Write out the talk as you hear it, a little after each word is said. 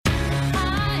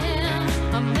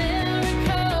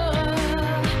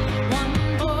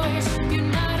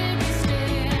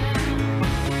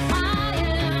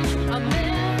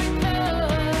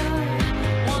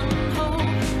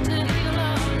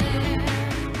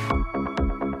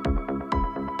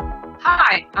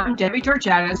Hi, I'm Debbie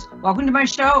Georgiadis. Welcome to my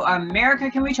show, America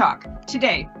Can We Talk?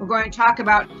 Today, we're going to talk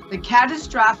about the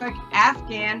catastrophic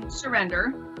Afghan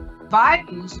surrender,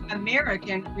 Biden's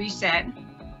American reset,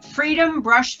 freedom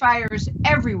brushfires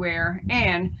everywhere,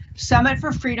 and Summit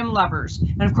for Freedom lovers.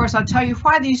 And of course, I'll tell you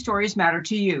why these stories matter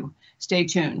to you. Stay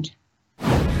tuned.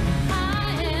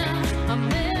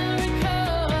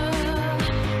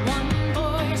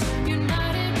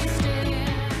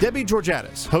 Debbie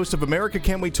Georgiadis, host of America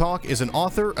Can We Talk, is an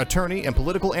author, attorney, and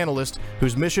political analyst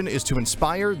whose mission is to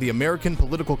inspire the American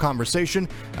political conversation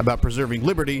about preserving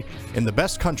liberty in the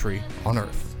best country on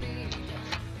earth.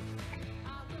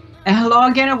 And hello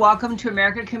again, and welcome to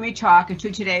America Can We Talk and to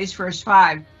today's First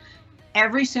Five.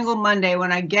 Every single Monday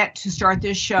when I get to start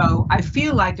this show, I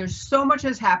feel like there's so much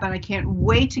has happened. I can't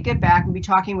wait to get back and be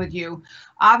talking with you.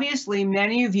 Obviously,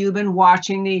 many of you have been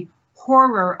watching the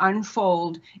horror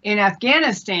unfold in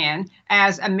Afghanistan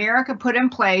as America put in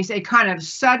place a kind of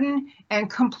sudden and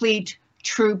complete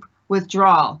troop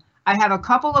withdrawal. I have a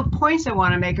couple of points I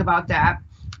want to make about that,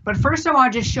 but first I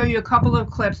want to just show you a couple of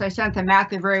clips I sent to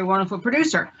Matt, the very wonderful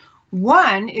producer.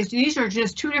 One is these are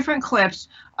just two different clips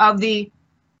of the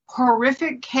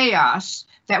horrific chaos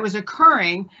that was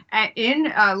occurring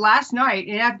last night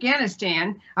in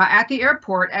Afghanistan at the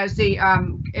airport as the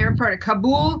airport at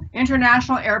Kabul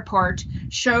International Airport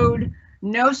showed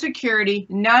no security,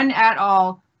 none at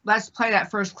all. Let's play that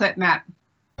first clip, Matt.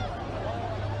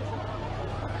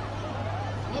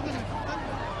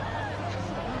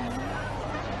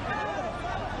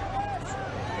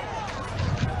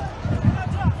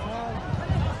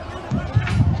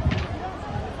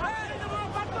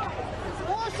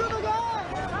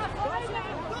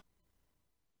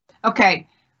 Okay,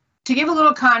 to give a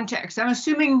little context, I'm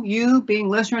assuming you, being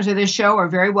listeners of this show, are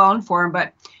very well informed,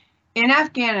 but in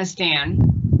Afghanistan,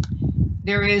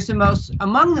 there is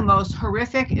among the most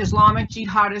horrific Islamic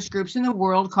jihadist groups in the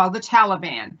world called the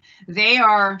Taliban. They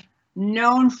are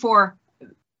known for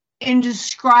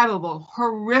indescribable,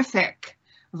 horrific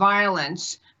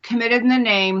violence committed in the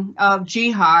name of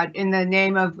jihad, in the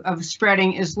name of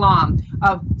spreading Islam,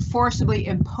 of forcibly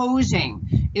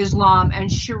imposing Islam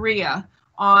and Sharia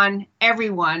on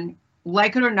everyone,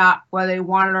 like it or not, whether they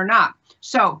want it or not.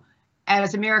 So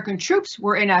as American troops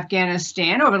were in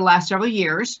Afghanistan over the last several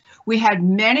years, we had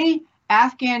many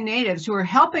Afghan natives who were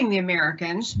helping the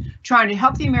Americans, trying to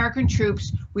help the American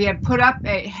troops. We had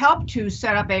helped to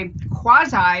set up a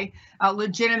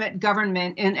quasi-legitimate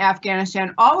government in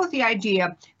Afghanistan, all with the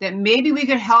idea that maybe we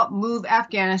could help move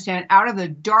Afghanistan out of the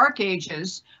dark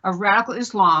ages of radical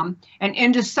Islam and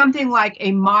into something like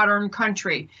a modern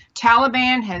country.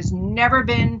 Taliban has never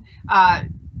been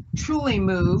truly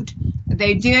moved.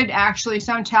 They did actually,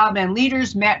 some Taliban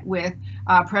leaders met with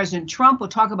President Trump. We'll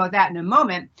talk about that in a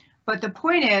moment. But the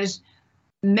point is,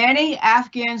 many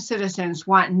Afghan citizens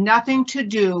want nothing to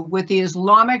do with the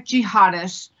Islamic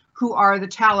jihadists who are the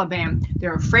Taliban.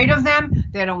 They're afraid of them.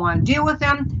 They don't want to deal with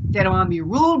them. They don't want to be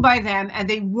ruled by them. And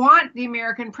they want the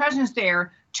American presence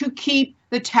there to keep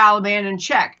the Taliban in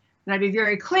check. And I'd be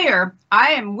very clear,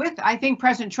 I think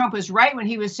President Trump was right when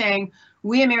he was saying,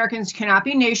 we Americans cannot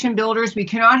be nation builders. We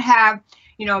cannot have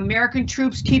American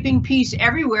troops keeping peace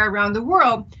everywhere around the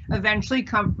world. Eventually,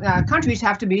 countries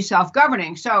have to be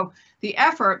self-governing. So the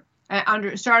effort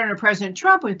started under President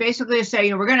Trump was basically to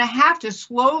say, we're going to have to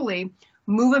slowly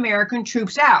move American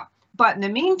troops out. But in the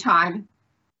meantime,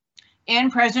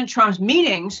 in President Trump's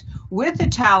meetings with the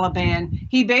Taliban,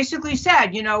 he basically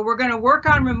said, we're going to work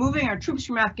on removing our troops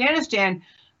from Afghanistan.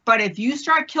 But if you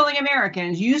start killing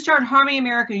Americans, you start harming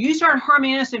Americans, you start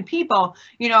harming innocent people,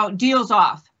 deal's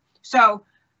off. So,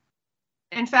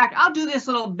 in fact, I'll do this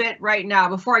little bit right now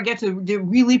before I get to the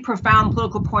really profound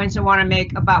political points I want to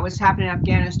make about what's happening in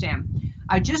Afghanistan.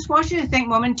 I just want you to think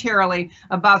momentarily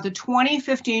about the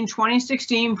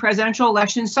 2015-2016 presidential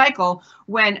election cycle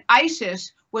when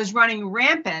ISIS was running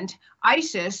rampant.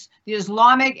 ISIS, the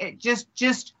Islamic,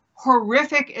 just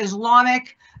horrific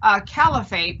Islamic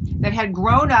caliphate that had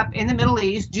grown up in the Middle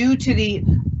East due to the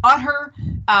utter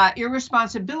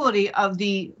irresponsibility of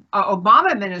the Obama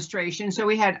administration. So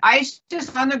we had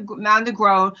ISIS on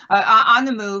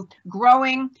the move,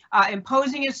 growing,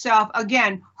 imposing itself.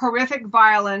 Again, horrific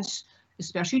violence,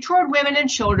 especially toward women and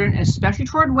children, especially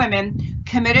toward women,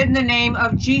 committed in the name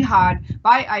of jihad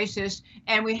by ISIS.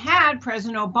 And we had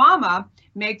President Obama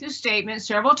make this statement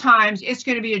several times. It's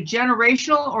going to be a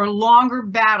generational or longer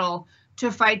battle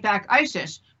to fight back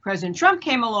ISIS. President Trump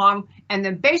came along, and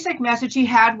the basic message he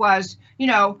had was,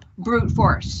 brute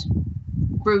force.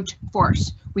 Brute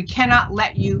force. We cannot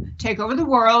let you take over the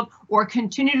world or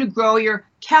continue to grow your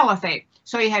caliphate.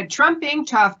 So you had Trump being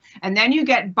tough, and then you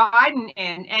get Biden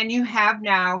in, and you have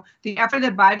now the effort of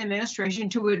the Biden administration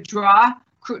to withdraw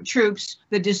troops,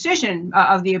 the decision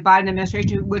of the Biden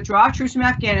administration to withdraw troops from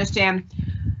Afghanistan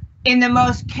in the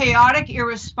most chaotic,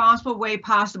 irresponsible way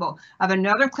possible. I have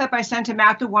another clip I sent to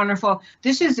Matt the Wonderful.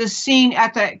 This is the scene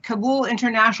at the Kabul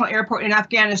International Airport in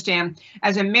Afghanistan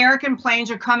as American planes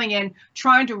are coming in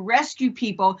trying to rescue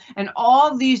people, and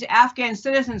all these Afghan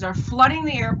citizens are flooding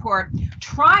the airport,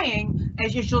 trying,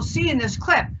 as you'll see in this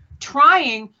clip,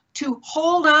 trying to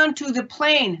hold on to the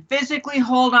plane, physically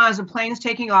hold on as the plane's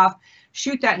taking off.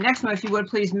 Shoot that next one, if you would,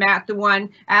 please, Matt, the one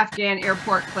Afghan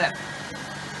airport clip.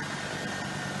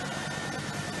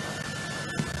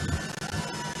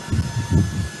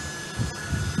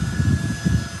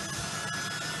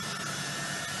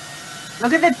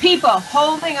 Look at the people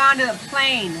holding onto the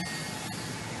plane.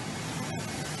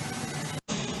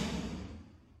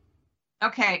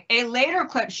 Okay, a later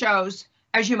clip shows,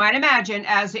 as you might imagine,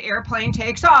 as the airplane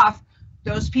takes off,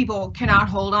 those people cannot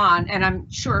hold on, and I'm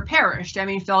sure perished.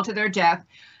 Fell to their death.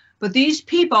 But these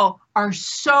people are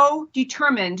so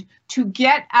determined to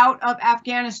get out of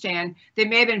Afghanistan. They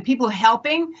may have been people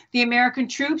helping the American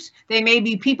troops. They may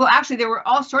be people, actually, there were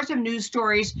all sorts of news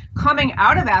stories coming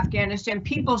out of Afghanistan,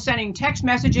 people sending text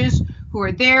messages who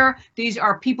are there. These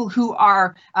are people who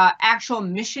are actual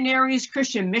missionaries,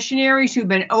 Christian missionaries who've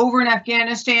been over in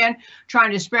Afghanistan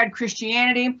trying to spread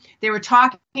Christianity. They were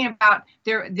talking about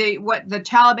what the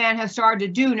Taliban has started to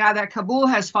do now that Kabul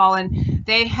has fallen.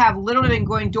 They have literally been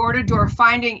going door to door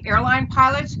finding airline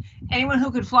pilots, anyone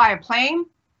who could fly a plane,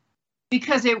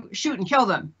 because they shoot and kill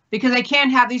them, because they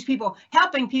can't have these people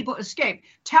helping people escape.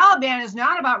 Taliban is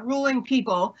not about ruling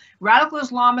people. Radical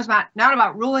Islam is not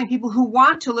about ruling people who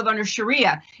want to live under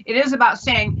Sharia. It is about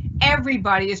saying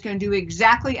everybody is going to do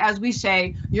exactly as we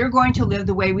say. You're going to live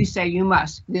the way we say you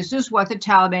must. This is what the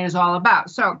Taliban is all about.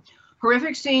 So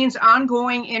horrific scenes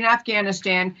ongoing in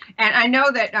Afghanistan. And I know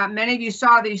that many of you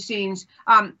saw these scenes.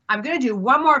 I'm going to do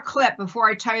one more clip before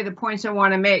I tell you the points I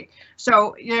want to make.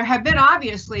 So there have been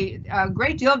obviously a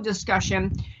great deal of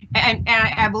discussion. And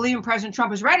I believe President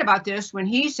Trump was right about this when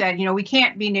he said, we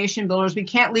can't be nation builders. We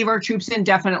can't leave our troops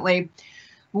indefinitely.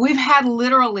 We've had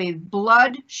literally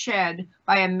blood shed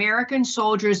by American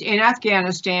soldiers in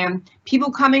Afghanistan, people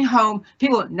coming home,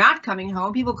 people not coming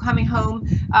home, people coming home,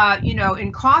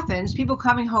 in coffins, people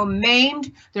coming home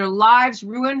maimed, their lives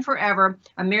ruined forever,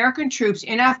 American troops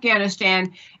in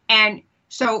Afghanistan. And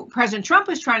so President Trump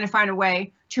was trying to find a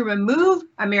way to remove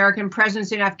American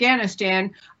presence in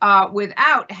Afghanistan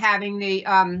without having the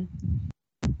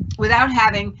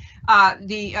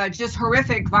just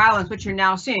horrific violence, which you're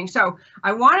now seeing. So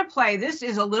I want to play, this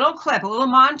is a little clip, a little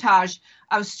montage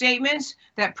of statements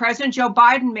that President Joe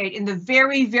Biden made in the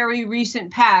very, very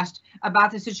recent past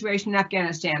about the situation in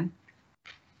Afghanistan.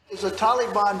 Is a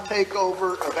Taliban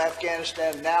takeover of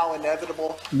Afghanistan now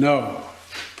inevitable? No,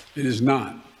 it is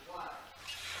not.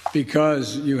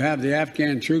 Because you have the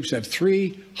Afghan troops have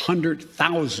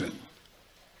 300,000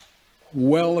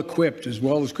 well equipped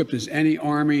as any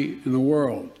army in the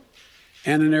world,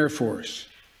 and an air force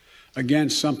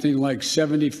against something like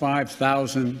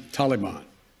 75,000 Taliban.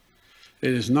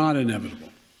 It is not inevitable.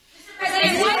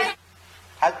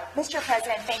 Mr.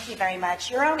 President, thank you very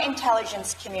much. Your own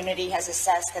intelligence community has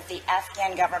assessed that the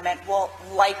Afghan government will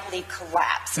likely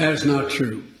collapse. That is not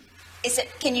true.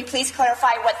 Can you please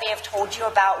clarify what they have told you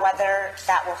about whether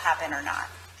that will happen or not?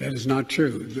 That is not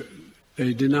true.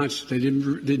 They did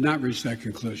not reach that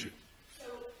conclusion. So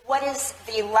what is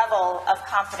the level of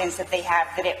confidence that they have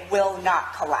that it will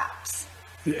not collapse?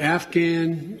 The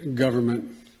Afghan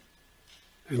government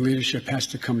and leadership has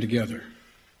to come together.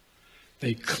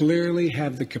 They clearly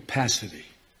have the capacity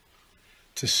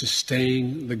to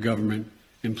sustain the government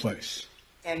in place.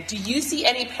 And do you see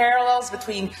any parallels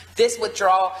between this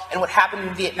withdrawal and what happened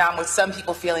in Vietnam, with some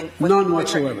people feeling? None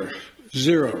whatsoever.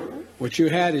 Zero. What you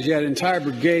had entire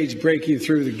brigades breaking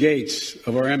through the gates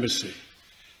of our embassy.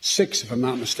 6, if I'm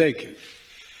not mistaken.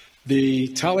 The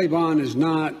Taliban is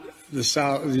not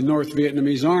the North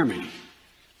Vietnamese army.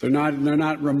 They're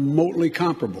not remotely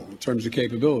comparable in terms of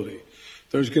capability.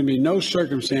 There's going to be no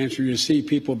circumstance where you see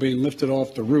people being lifted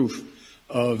off the roof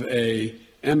of a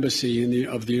embassy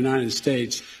of the United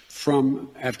States from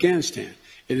Afghanistan.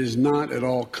 It is not at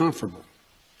all comparable.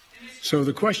 So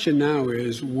the question now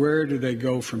is, where do they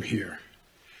go from here?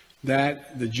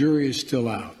 That the jury is still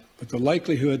out. But the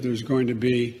likelihood there's going to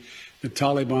be the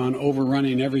Taliban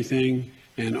overrunning everything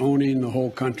and owning the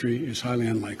whole country is highly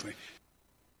unlikely.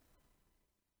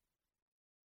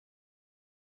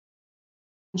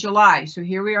 July. So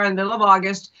here we are in the middle of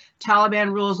August.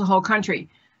 Taliban rules the whole country.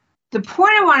 The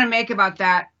point I want to make about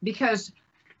that, because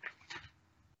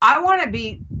I want to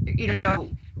be,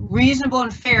 reasonable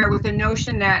and fair with the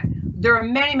notion that there are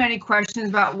many, many questions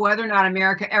about whether or not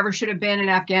America ever should have been in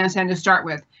Afghanistan to start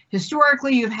with.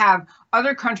 Historically, you have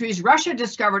other countries. Russia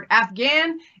discovered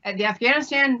the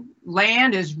Afghanistan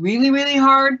land is really, really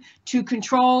hard to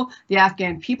control. The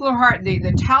Afghan people are hard. The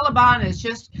Taliban is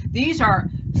just, these are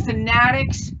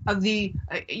fanatics of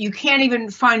you can't even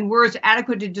find words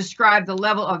adequate to describe the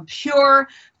level of pure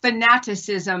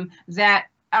fanaticism that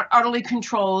utterly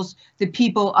controls the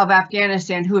people of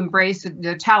Afghanistan who embrace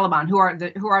the Taliban, who are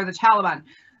the Taliban.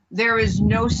 There is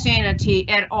no sanity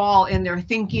at all in their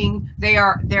thinking.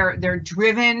 They're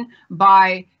driven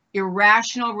by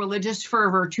irrational religious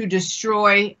fervor to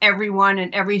destroy everyone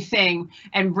and everything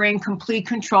and bring complete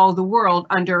control of the world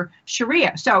under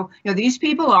Sharia. So, these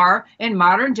people are in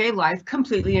modern day life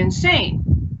completely insane.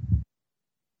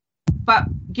 But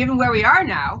given where we are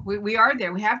now, we are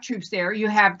there. We have troops there. You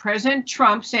have President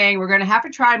Trump saying we're going to have to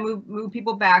try to move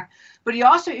people back. But he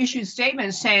also issued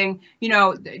statements saying,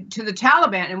 to the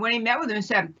Taliban. And when he met with them, he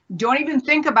said, don't even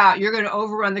think about you're going to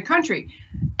overrun the country.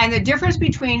 And the difference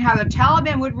between how the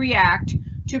Taliban would react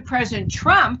to President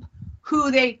Trump, who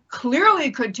they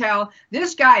clearly could tell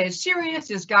this guy is serious,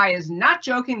 this guy is not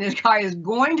joking, this guy is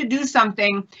going to do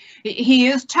something. He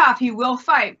is tough. He will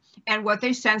fight. And what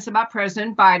they sense about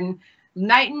President Biden,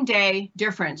 night and day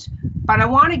difference. But I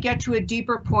want to get to a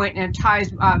deeper point, and it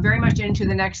ties very much into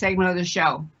the next segment of the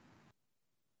show.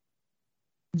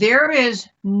 There is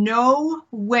no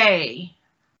way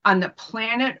on the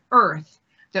planet Earth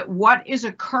that what is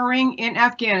occurring in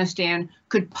Afghanistan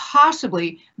could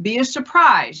possibly be a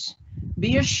surprise,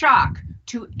 be a shock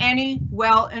to any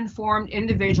well-informed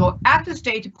individual at the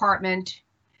State Department,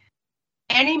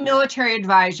 any military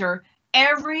advisor.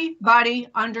 Everybody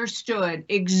understood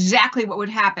exactly what would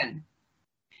happen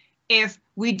if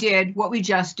we did what we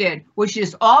just did, which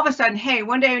is all of a sudden, hey,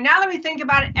 one day, now that we think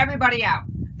about it, everybody out.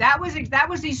 That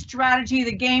was the strategy,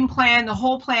 the game plan, the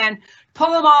whole plan,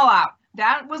 pull them all out.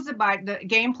 That was the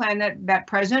game plan that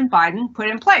President Biden put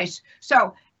in place.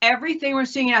 So everything we're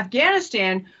seeing in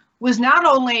Afghanistan was not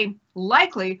only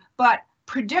likely, but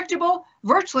predictable,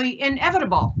 virtually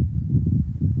inevitable.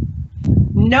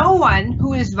 No one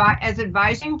who is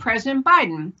advising President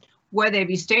Biden, whether they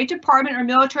be State Department or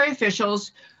military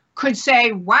officials, could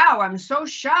say, wow, I'm so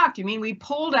shocked. You mean we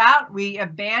pulled out, we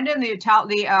abandoned the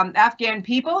Afghan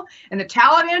people and the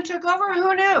Taliban took over?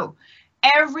 Who knew?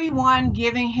 Everyone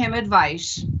giving him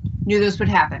advice knew this would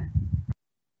happen.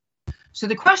 So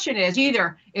the question is,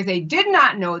 either if they did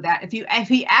not know that, if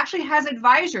he actually has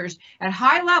advisors at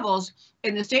high levels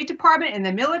in the State Department and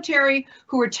the military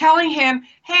who are telling him,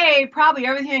 hey, probably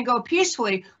everything will go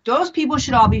peacefully, those people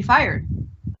should all be fired.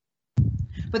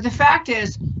 But the fact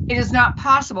is, it is not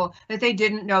possible that they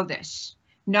didn't know this.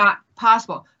 Not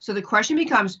possible. So the question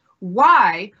becomes,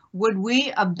 why would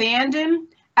we abandon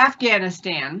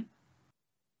Afghanistan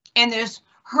in this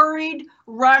hurried,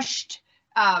 rushed,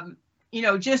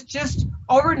 just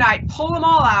overnight, pull them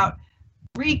all out,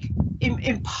 wreak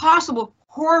impossible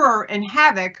horror and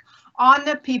havoc on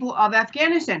the people of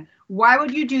Afghanistan? Why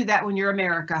would you do that when you're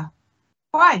America?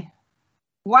 Why?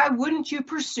 Why wouldn't you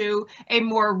pursue a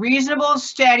more reasonable,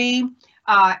 steady,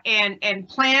 and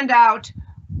planned out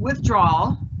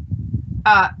withdrawal,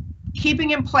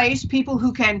 keeping in place people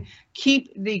who can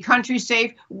keep the country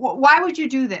safe? Why would you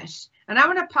do this? And I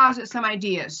want to posit some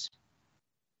ideas.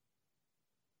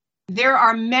 There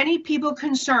are many people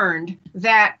concerned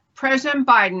that President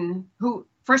Biden, who,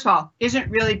 first of all, isn't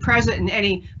really president in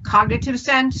any cognitive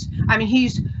sense. I mean,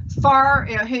 he's far,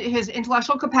 his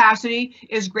intellectual capacity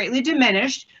is greatly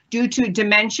diminished due to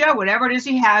dementia, whatever it is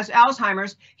he has,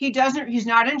 Alzheimer's. He's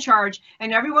not in charge,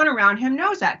 and everyone around him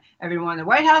knows that. Everyone in the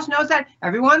White House knows that.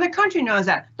 Everyone in the country knows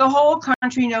that. The whole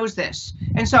country knows this.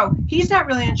 And so he's not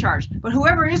really in charge, but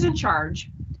whoever is in charge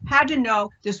had to know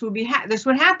this would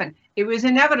happen. It was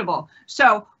inevitable.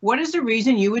 So what is the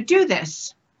reason you would do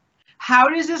this? How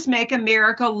does this make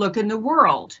America look in the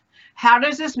world? How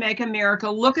does this make America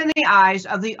look in the eyes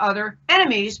of the other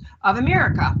enemies of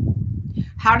America?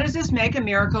 How does this make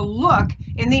America look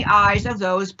in the eyes of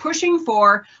those pushing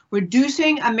for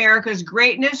reducing America's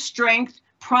greatness, strength,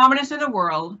 prominence in the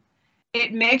world?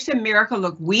 It makes America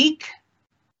look weak,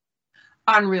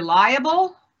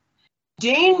 unreliable,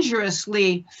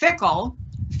 dangerously fickle,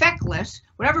 feckless,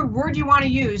 whatever word you want to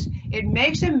use. It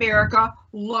makes America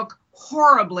look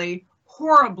horribly,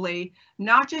 horribly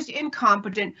not just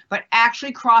incompetent, but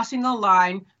actually crossing the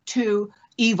line to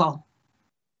evil.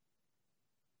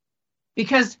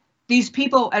 Because these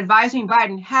people advising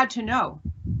Biden had to know.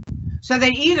 So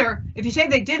they either, if you say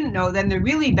they didn't know, then they're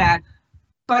really bad,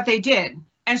 but they did.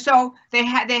 And so they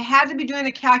had to be doing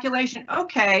the calculation.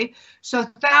 Okay, so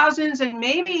thousands and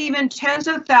maybe even tens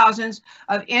of thousands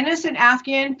of innocent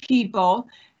Afghan people,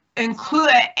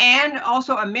 and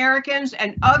also Americans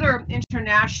and other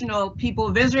international people,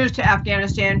 visitors to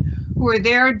Afghanistan, who are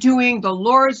there doing the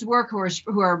Lord's work,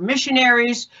 who are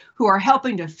missionaries, who are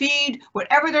helping to feed,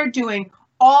 whatever they're doing,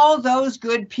 all those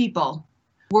good people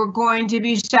were going to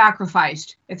be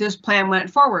sacrificed if this plan went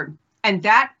forward. And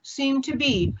that seemed to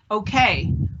be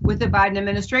okay with the Biden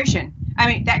administration. I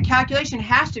mean, that calculation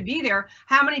has to be there.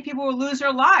 How many people will lose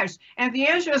their lives? And if the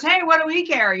answer is, hey, what do we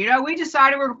care? You know, we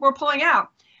decided we're pulling out.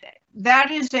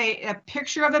 That is a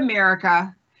picture of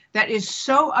America that is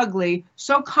so ugly,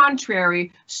 so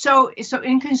contrary, so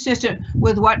inconsistent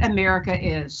with what America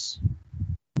is.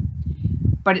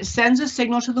 But it sends a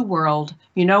signal to the world.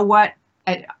 You know what?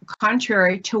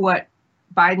 Contrary to what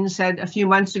Biden said a few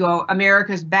months ago,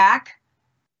 America's back.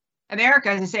 America,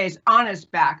 as I say, is on its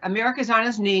back. America's on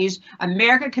its knees.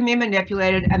 America can be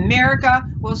manipulated. America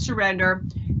will surrender.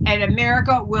 And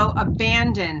America will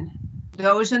abandon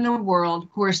those in the world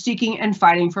who are seeking and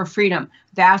fighting for freedom.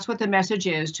 That's what the message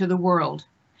is to the world.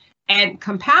 And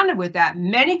compounded with that,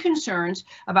 many concerns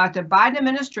about the Biden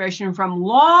administration from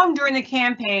long during the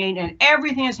campaign and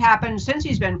everything that's happened since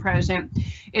he's been president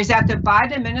is that the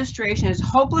Biden administration is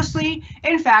hopelessly,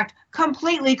 in fact,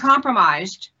 completely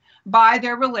compromised by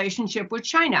their relationship with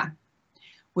China.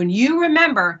 When you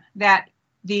remember that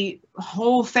the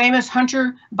whole famous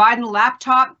Hunter Biden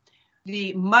laptop,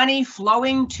 the money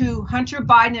flowing to Hunter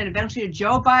Biden and eventually to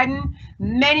Joe Biden,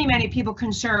 many people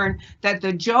concerned that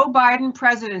the Joe Biden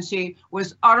presidency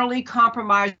was utterly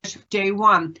compromised day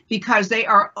one because they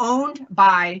are owned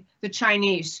by the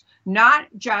Chinese, not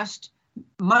just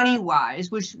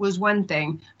money-wise, which was one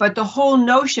thing, but the whole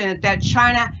notion that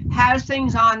China has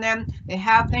things on them, they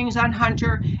have things on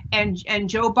Hunter, and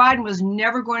Joe Biden was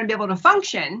never going to be able to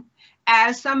function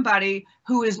as somebody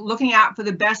who is looking out for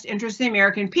the best interest of the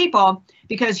American people,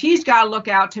 because he's got to look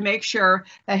out to make sure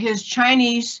that his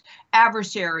Chinese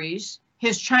adversaries,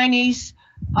 his Chinese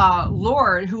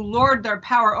who lord their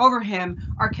power over him,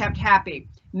 are kept happy.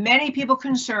 Many people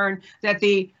concerned that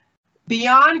the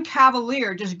beyond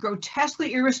cavalier, just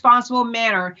grotesquely irresponsible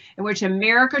manner in which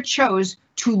America chose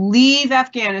to leave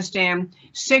Afghanistan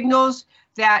signals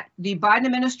that the Biden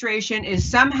administration is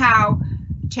somehow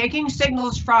taking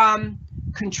signals from,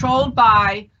 controlled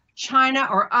by China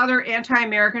or other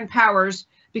anti-American powers,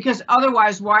 because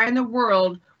otherwise, why in the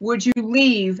world would you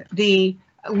leave the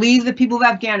people of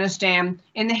Afghanistan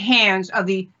in the hands of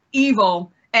the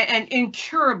evil and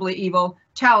incurably evil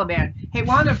Taliban? Hey,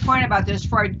 one other point about this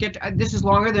before I get to, this is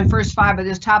longer than first five, but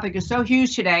this topic is so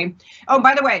huge today. Oh,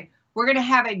 by the way, we're going to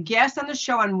have a guest on the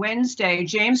show on Wednesday,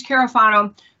 James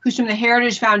Carafano, who's from the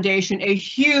Heritage Foundation, a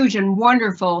huge and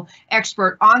wonderful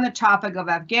expert on the topic of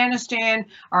Afghanistan,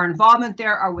 our involvement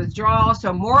there, our withdrawal.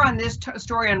 So more on this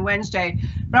story on Wednesday.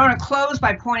 But I want to close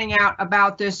by pointing out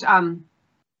about this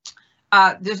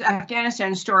this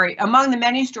Afghanistan story. Among the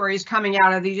many stories coming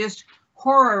out of the just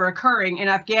horror occurring in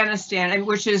Afghanistan, and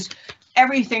which is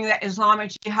everything that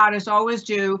Islamic jihadists always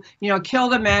do, you know, kill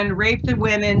the men, rape the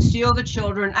women, steal the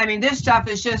children. I mean, this stuff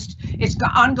is just, it's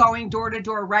ongoing door to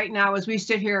door right now as we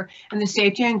sit here in the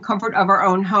safety and comfort of our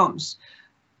own homes.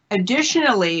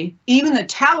 Additionally, even the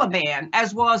Taliban,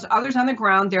 as well as others on the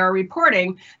ground, they are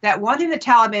reporting that one thing the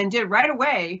Taliban did right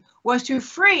away was to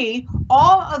free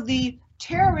all of the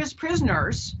terrorist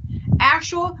prisoners,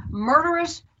 actual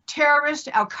murderous terrorist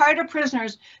Al-Qaeda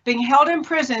prisoners being held in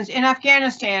prisons in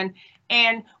Afghanistan.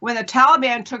 And when the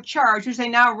Taliban took charge, which they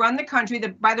now run the country,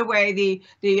 by the way, the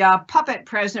puppet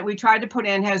president we tried to put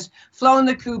in has flown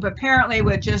the coop, apparently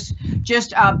with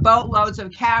just boatloads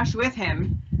of cash with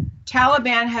him.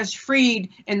 Taliban has freed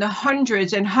in the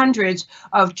hundreds and hundreds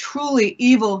of truly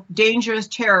evil, dangerous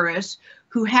terrorists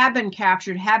who have been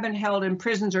captured, have been held in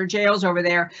prisons or jails over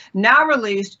there, now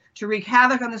released to wreak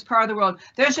havoc on this part of the world.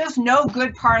 There's just no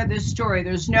good part of this story.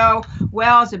 There's no,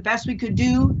 well, it's the best we could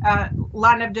do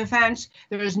line of defense.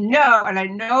 There's no, and I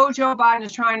know Joe Biden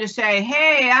is trying to say,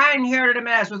 hey, I inherited a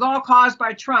mess. It was all caused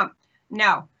by Trump.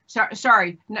 No,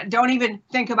 sorry, don't even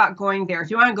think about going there. If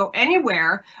you want to go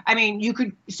anywhere, I mean, you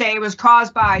could say it was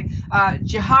caused by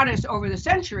jihadists over the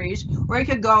centuries, or you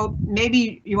could go,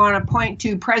 maybe you want to point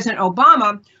to President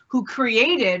Obama, who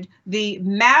created the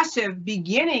massive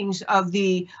beginnings of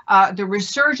the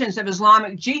resurgence of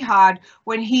Islamic Jihad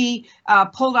when he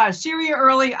pulled out of Syria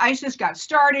early. ISIS got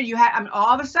started. You had, I mean, all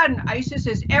of a sudden, ISIS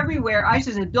is everywhere.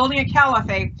 ISIS is building a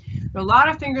caliphate. There are a lot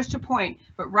of fingers to point,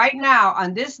 but right now,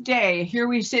 on this day, here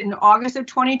we sit in August of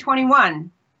 2021,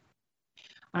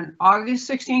 on August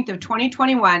 16th of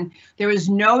 2021, there is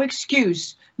no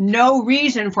excuse, no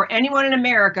reason for anyone in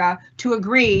America to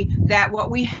agree that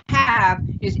what we have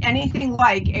is anything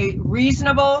like a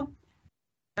reasonable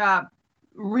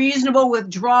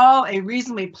withdrawal, a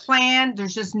reasonably planned.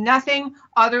 There's just nothing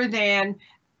other than,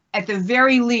 at the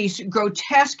very least,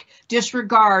 grotesque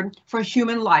disregard for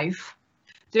human life.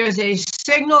 There's a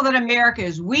signal that America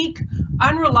is weak,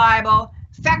 unreliable,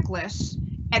 feckless,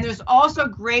 and there's also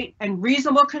great and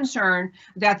reasonable concern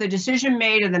that the decision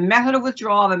made and the method of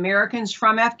withdrawal of Americans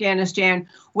from Afghanistan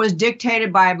was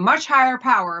dictated by a much higher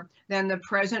power than the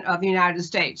President of the United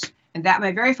States. And that,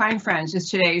 my very fine friends, is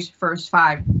today's First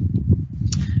Five.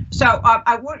 So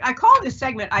I call this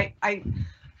segment, I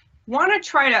want to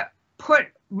try to put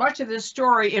much of this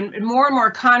story in more and more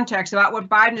context about what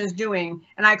Biden is doing,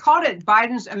 and I called it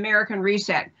Biden's American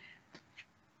Reset.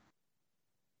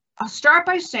 I'll start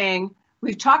by saying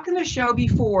we've talked in the show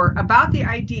before about the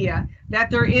idea that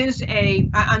there is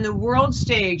on the world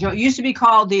stage, it used to be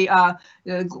called the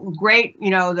great,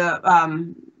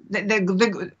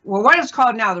 what it's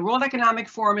called now, the World Economic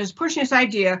Forum is pushing this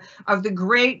idea of the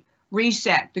Great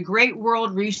Reset, the Great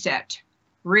World Reset.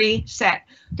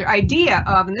 The idea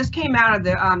of, and this came out of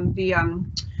the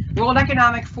World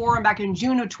Economic Forum back in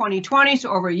June of 2020, so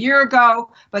over a year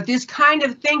ago, but this kind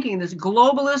of thinking, this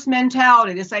globalist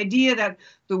mentality, this idea that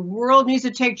the world needs to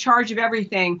take charge of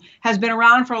everything has been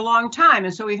around for a long time.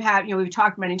 And so we've had, we've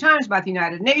talked many times about the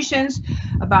United Nations,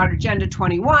 about Agenda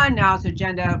 21, now it's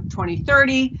Agenda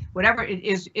 2030, whatever it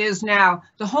is now.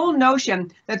 The whole notion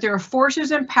that there are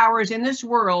forces and powers in this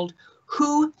world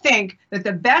who think that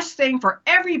the best thing for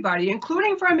everybody,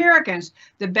 including for Americans,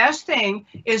 the best thing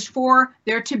is for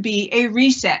there to be a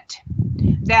reset.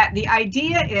 That the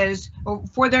idea is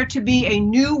for there to be a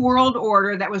new world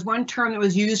order. That was one term that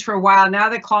was used for a while. Now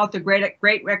they call it the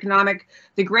Great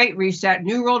Reset,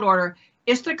 New World Order.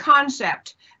 It's the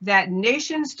concept that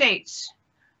nation states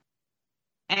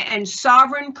and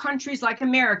sovereign countries like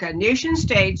America, nation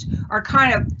states are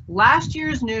kind of last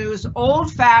year's news,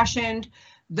 old-fashioned.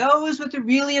 Those with a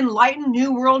really enlightened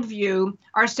new worldview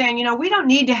are saying, we don't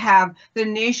need to have the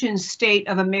nation state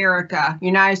of America,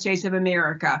 United States of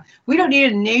America. We don't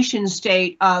need a nation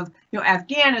state of,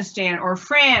 Afghanistan or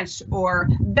France or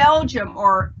Belgium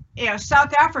or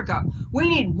South Africa. We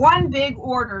need one big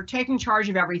order taking charge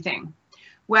of everything.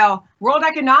 Well, World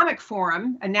Economic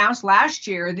Forum announced last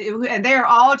year, and they are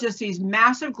all just these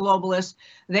massive globalists.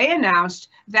 They announced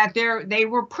that they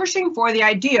were pushing for the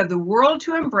idea of the world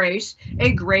to embrace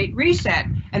a Great Reset.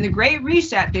 And the Great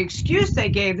Reset, the excuse they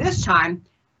gave this time,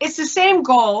 it's the same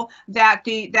goal that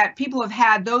people have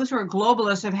had, those who are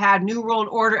globalists have had, New World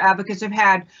Order advocates have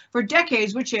had for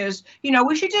decades, which is,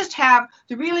 we should just have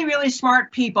the really, really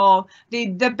smart people,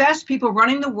 the best people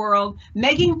running the world,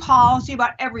 making policy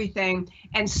about everything,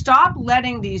 and stop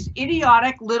letting these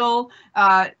idiotic little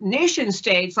nation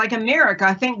states like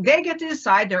America think they get to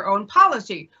decide their own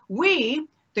policy. We,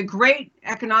 the great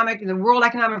economic, the World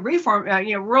Economic Reform,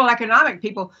 World Economic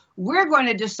people, we're going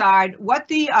to decide what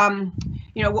the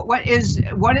what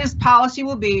is policy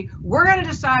will be. We're going to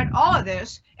decide all of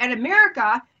this, and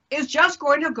America is just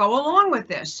going to go along with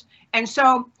this. And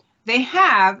so they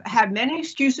have had many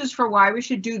excuses for why we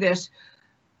should do this.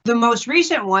 The most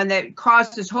recent one that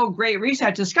caused this whole Great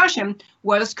Reset discussion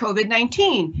was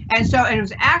COVID-19. And it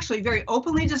was actually very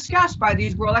openly discussed by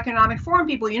these World Economic Forum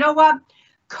people. You know what?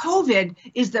 COVID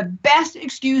is the best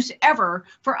excuse ever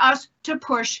for us to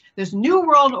push this new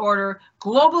world order,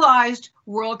 globalized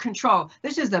world control.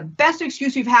 This is the best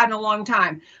excuse we've had in a long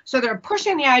time. So they're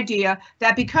pushing the idea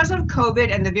that because of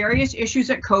COVID and the various issues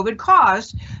that COVID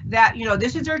caused, that,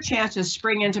 this is their chance to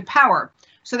spring into power.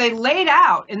 So they laid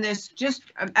out in this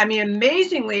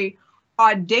amazingly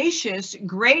audacious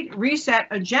Great Reset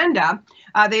agenda.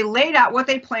 They laid out what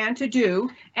they plan to do,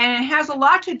 and it has a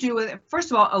lot to do with,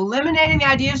 first of all, eliminating the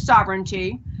idea of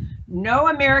sovereignty. No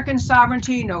American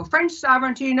sovereignty, no French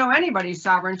sovereignty, no anybody's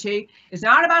sovereignty. It's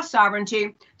not about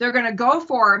sovereignty. They're going to go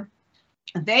for,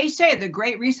 they say, the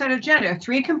Great Reset agenda,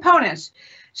 3 components.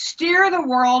 Steer the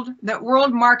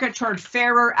world market toward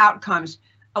fairer outcomes.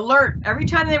 alert, every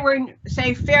time they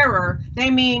say fairer, they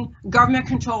mean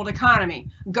government-controlled economy,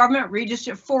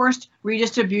 forced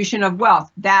redistribution of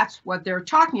wealth. That's what they're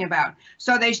talking about.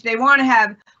 So they want to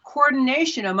have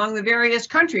coordination among the various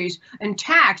countries in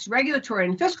tax, regulatory,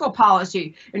 and fiscal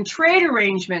policy, and trade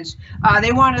arrangements.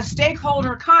 They want a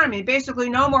stakeholder economy, basically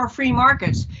no more free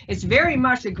markets. It's very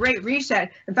much the Great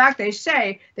Reset. In fact,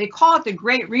 they call it the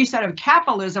Great Reset of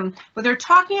capitalism, but they're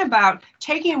talking about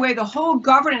taking away the whole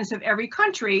governance of every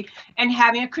country and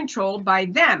having it controlled by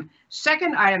them.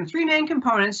 Second item, 3 main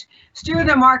components: steer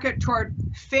the market toward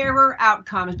fairer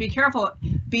outcomes. Be careful,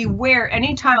 beware,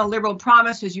 anytime a liberal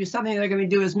promises you something they're going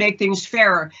to do is make things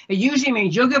fairer. It usually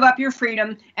means you'll give up your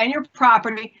freedom and your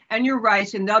property and your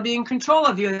rights, and they'll be in control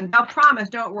of you, and they'll promise,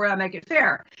 don't worry, I'll make it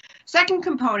fair. Second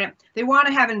component, they want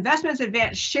to have investments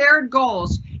advance shared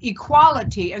goals,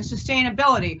 equality, and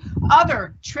sustainability.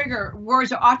 Other words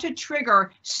that ought to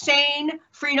trigger sane,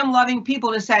 freedom-loving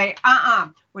people to say,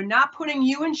 we're not putting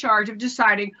you in charge of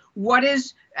deciding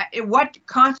what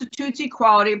constitutes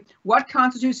equality, what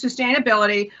constitutes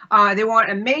sustainability. They want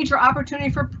a major opportunity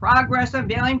for progress,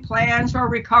 unveiling plans for a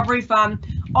recovery fund,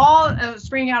 all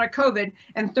springing out of COVID.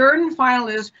 And third and final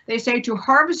is, they say, to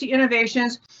harvest the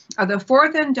innovations of the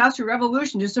fourth industrial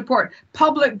revolution to support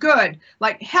public good,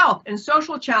 like health and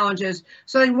social challenges.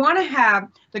 So they want to have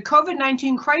the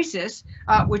COVID-19 crisis,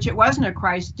 which it wasn't a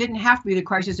crisis, didn't have to be the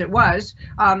crisis it was,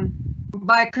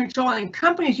 by controlling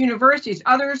companies, universities,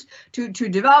 others to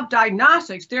develop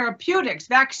diagnostics, therapeutics,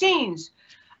 vaccines.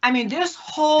 I mean, this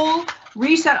whole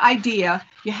reset idea,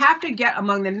 you have to get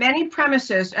among the many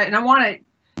premises, and I want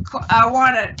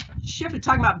to shift to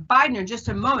talking about Biden in just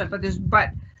a moment, but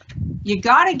you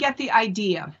got to get the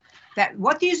idea that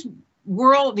what these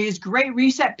Great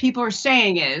Reset people are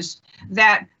saying is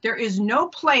that there is no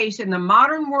place in the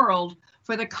modern world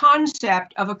for the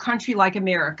concept of a country like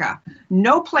America.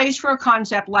 No place for a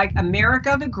concept like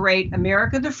America the Great,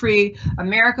 America the Free,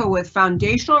 America with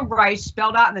foundational rights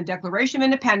spelled out in the Declaration of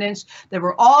Independence, that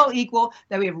we're all equal,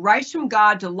 that we have rights from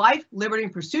God to life, liberty,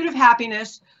 and pursuit of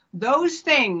happiness. Those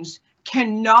things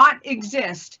cannot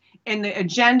exist in the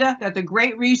agenda that the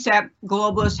Great Reset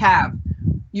globalists have.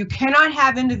 You cannot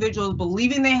have individuals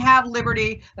believing they have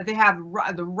liberty, that they have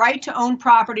the right to own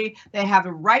property, they have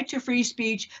the right to free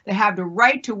speech, they have the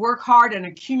right to work hard and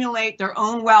accumulate their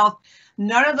own wealth.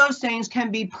 None of those things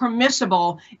can be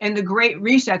permissible in the Great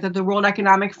Reset that the World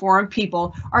Economic Forum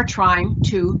people are trying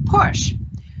to push.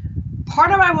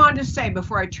 Part of what I wanted to say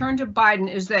before I turn to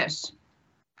Biden is this.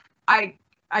 I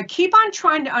keep on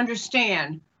trying to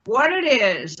understand what it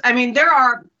is. I mean,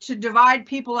 to divide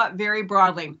people up very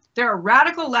broadly, there are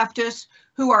radical leftists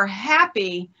who are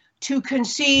happy to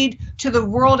concede to the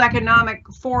World Economic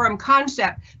Forum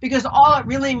concept, because all it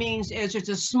really means is it's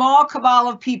a small cabal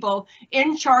of people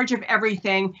in charge of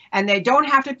everything, and they don't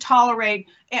have to tolerate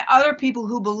other people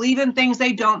who believe in things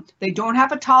they don't. They don't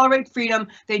have to tolerate freedom.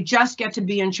 They just get to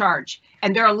be in charge.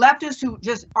 And there are leftists who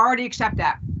just already accept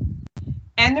that.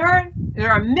 And there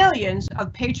are millions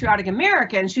of patriotic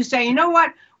Americans who say, you know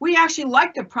what, we actually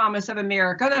like the promise of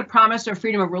America, the promise of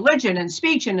freedom of religion and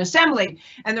speech and assembly,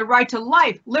 and the right to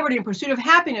life, liberty, and pursuit of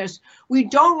happiness. We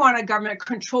don't want a government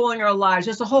controlling our lives.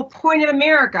 That's the whole point of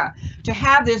America, to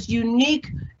have this unique,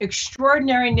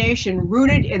 extraordinary nation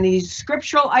rooted in these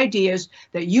scriptural ideas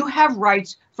that you have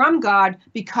rights from God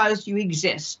because you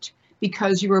exist,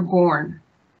 because you were born.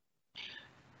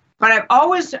 But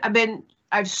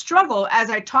I've struggled as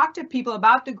I talk to people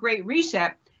about the Great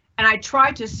Reset, and I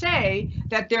try to say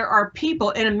that there are people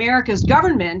in America's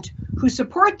government who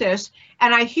support this,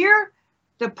 and I hear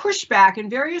the pushback in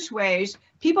various ways,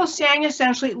 people saying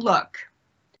essentially, look,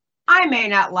 I may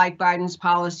not like Biden's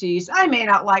policies, I may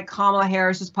not like Kamala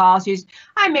Harris's policies,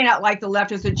 I may not like the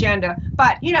leftist agenda,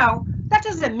 but that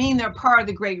doesn't mean they're part of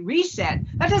the Great Reset.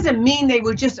 That doesn't mean they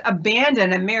would just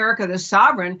abandon America the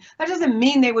sovereign. That doesn't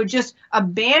mean they would just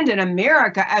abandon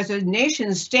America as a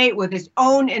nation state with its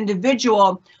own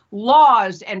individual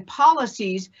laws and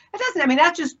policies.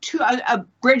 That's just a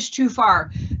bridge too far.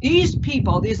 These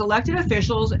people, these elected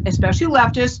officials, especially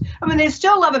leftists, they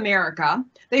still love America.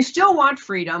 They still want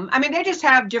freedom. They just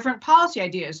have different policy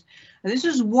ideas. And this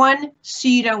is one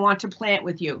seed I want to plant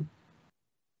with you.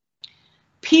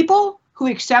 People who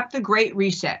accept the Great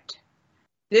Reset,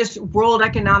 this World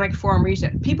Economic Forum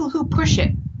reset, people who push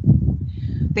it,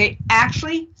 they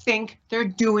actually think they're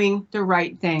doing the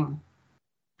right thing.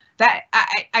 That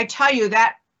I tell you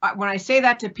that when I say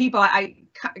that to people, I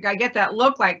get that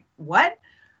look like, what?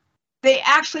 They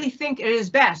actually think it is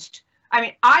best. I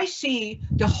mean, I see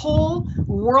the whole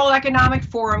World Economic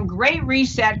Forum, Great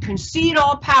Reset, concede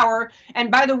all power. And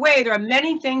by the way, there are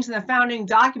many things in the founding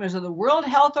documents of the World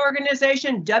Health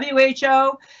Organization,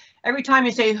 WHO. Every time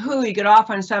you say who, you get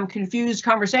off on some confused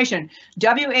conversation.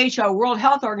 WHO, World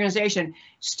Health Organization,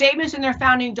 statements in their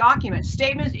founding documents,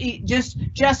 statements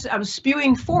just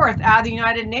spewing forth out of the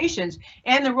United Nations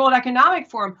and the World Economic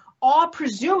Forum, all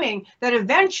presuming that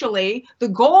eventually the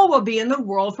goal will be in the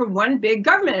world for one big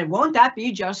government. And won't that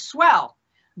be just swell?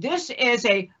 This is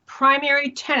a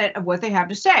primary tenet of what they have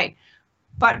to say.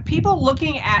 But people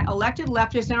looking at elected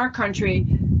leftists in our country,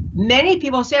 many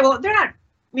people say, well, they're not,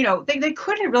 they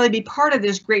couldn't really be part of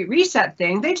this Great Reset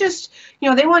thing. They just,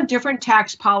 they want different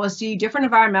tax policy, different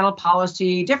environmental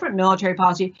policy, different military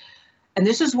policy. And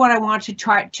this is what I want to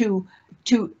try to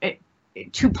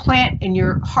plant in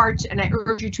your hearts, and I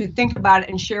urge you to think about it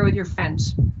and share with your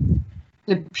friends.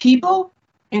 The people,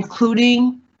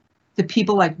 including the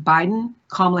people like Biden,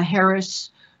 Kamala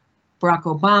Harris, Barack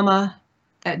Obama,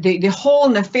 the whole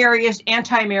nefarious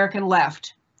anti-American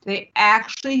left, they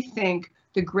actually think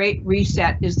the Great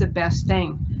Reset is the best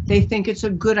thing. They think it's a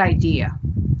good idea.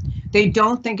 They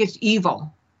don't think it's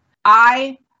evil.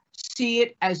 I see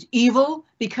it as evil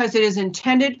because it is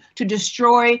intended to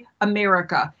destroy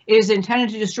America. It is intended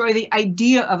to destroy the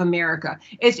idea of America.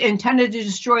 It's intended to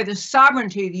destroy the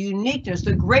sovereignty, the uniqueness,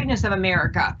 the greatness of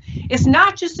America. It's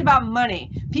not just about money.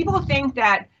 People think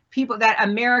that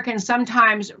Americans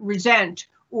sometimes resent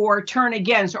or turn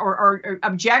against or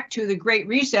object to the Great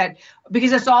Reset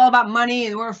because it's all about money,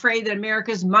 and we're afraid that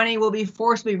America's money will be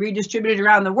forcibly redistributed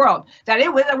around the world. That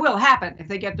it will happen if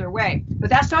they get their way. But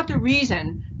that's not the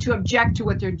reason to object to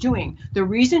what they're doing. The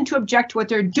reason to object to what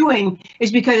they're doing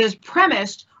is because it's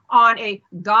premised on a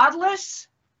godless,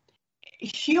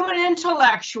 human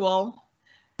intellectual.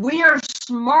 We are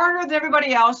smarter than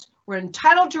everybody else. We're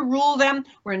entitled to rule them.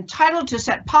 We're entitled to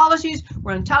set policies.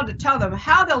 We're entitled to tell them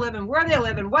how they live and where they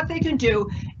live and what they can do.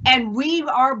 And we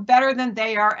are better than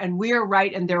they are, and we are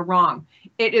right and they're wrong.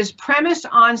 It is premised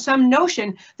on some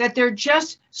notion that they're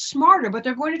just smarter, but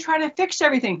they're going to try to fix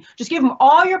everything. Just give them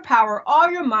all your power, all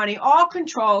your money, all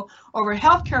control over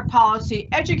healthcare policy,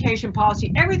 education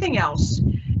policy, everything else.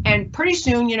 And pretty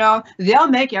soon, they'll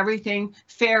make everything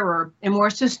fairer and more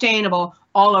sustainable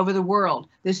all over the world.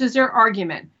 This is their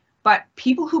argument. But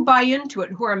people who buy into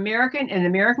it, who are American and the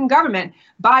American government,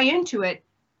 buy into it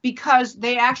because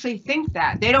they actually think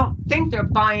that. They don't think they're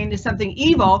buying into something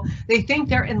evil. They think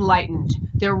they're enlightened.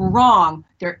 They're wrong.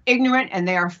 They're ignorant, and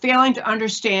they are failing to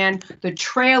understand the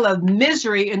trail of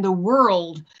misery in the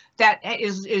world that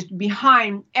is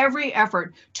behind every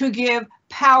effort to give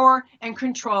power and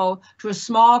control to a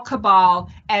small cabal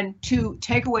and to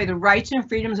take away the rights and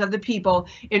freedoms of the people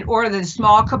in order that the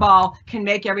small cabal can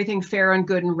make everything fair and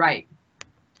good and right.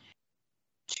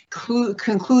 To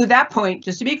conclude that point,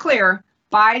 just to be clear,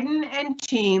 Biden and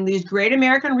team, these great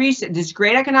American reset, these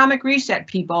great economic reset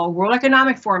people, World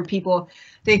Economic Forum people,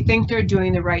 they think they're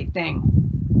doing the right thing.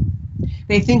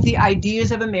 They think the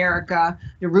ideas of America,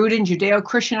 the rooted in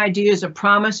Judeo-Christian ideas, the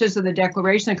promises of the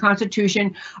Declaration and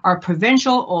Constitution are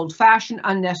provincial, old-fashioned,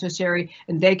 unnecessary,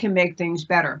 and they can make things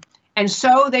better. And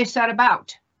so they set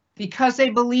about, because they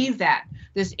believe that.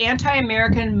 This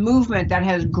anti-American movement that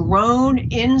has grown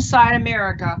inside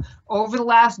America over the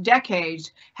last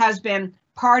decades has been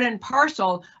part and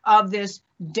parcel of this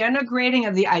denigrating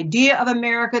of the idea of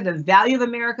America, the value of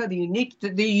America, the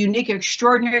unique,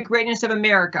 extraordinary greatness of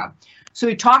America. So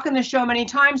we talk in the show many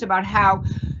times about how,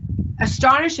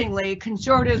 astonishingly,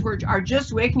 conservatives are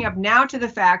just waking up now to the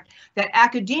fact that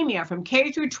academia from K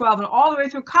through 12 and all the way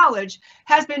through college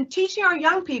has been teaching our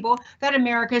young people that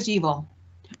America is evil.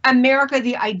 America,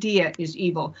 the idea, is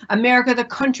evil. America, the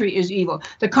country, is evil.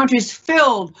 The country is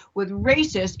filled with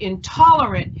racist,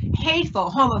 intolerant,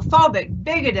 hateful, homophobic,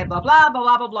 bigoted, blah, blah, blah,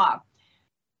 blah, blah, blah.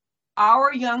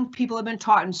 Our young people have been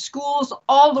taught in schools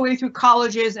all the way through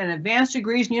colleges and advanced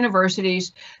degrees and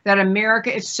universities that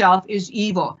America itself is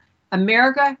evil.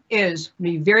 America is, to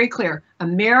be very clear,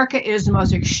 America is the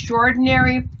most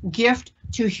extraordinary gift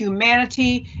to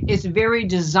humanity. Its very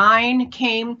design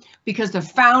came because the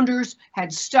founders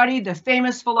had studied, the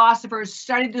famous philosophers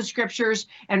studied the scriptures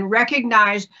and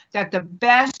recognized that the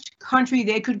best country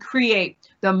they could create,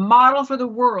 the model for the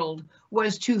world,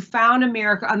 was to found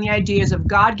America on the ideas of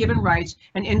God-given rights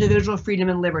and individual freedom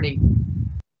and liberty.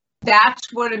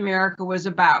 That's what America was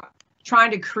about,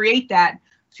 trying to create that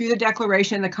through the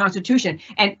Declaration and the Constitution.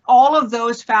 And all of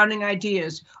those founding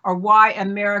ideas are why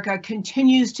America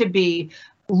continues to be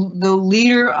the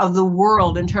leader of the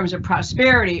world in terms of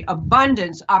prosperity,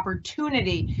 abundance,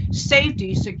 opportunity,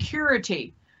 safety,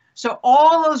 security. So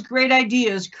all those great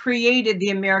ideas created the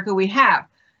America we have.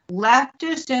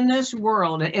 Leftists in this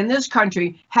world, in this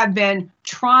country, have been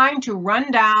trying to run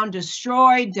down,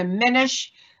 destroy,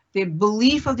 diminish the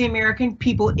belief of the American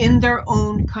people in their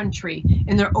own country,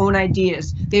 in their own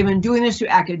ideas. They've been doing this through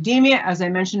academia, as I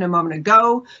mentioned a moment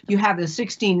ago. You have the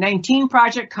 1619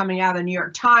 Project coming out of the New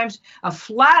York Times, a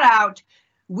flat out,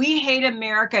 we hate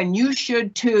America and you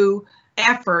should too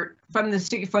effort from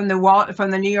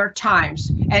the New York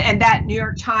Times. And that New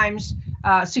York Times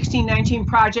 1619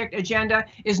 Project agenda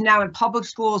is now in public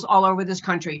schools all over this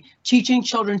country, teaching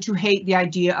children to hate the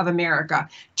idea of America,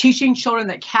 teaching children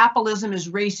that capitalism is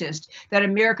racist, that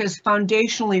America is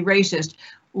foundationally racist.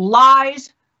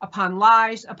 Lies upon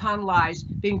lies upon lies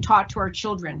being taught to our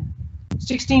children.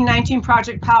 1619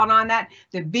 Project piled on that.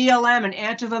 The BLM and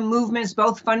Antifa movements,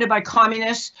 both funded by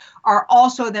communists, are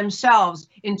also themselves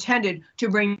intended to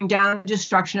bring down the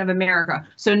destruction of America.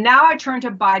 So now I turn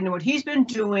to Biden and what he's been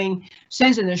doing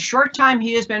since in the short time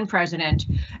he has been president.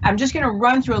 I'm just going to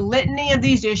run through a litany of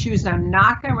these issues. I'm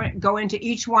not going to go into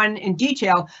each one in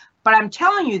detail, but I'm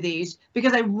telling you these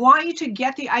because I want you to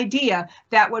get the idea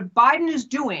that what Biden is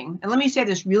doing, and let me say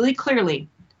this really clearly,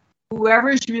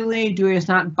 whoever's really doing it's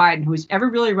not Biden, who is ever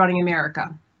really running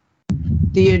America.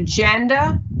 The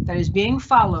agenda that is being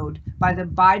followed by the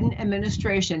Biden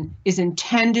administration is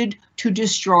intended to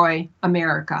destroy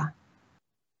America.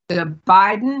 The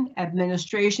Biden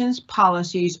administration's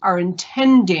policies are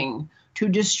intending to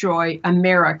destroy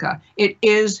America. It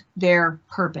is their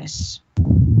purpose.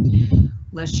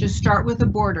 Let's just start with the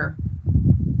border.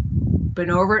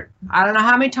 Been over it, I don't know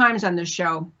how many times on this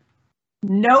show.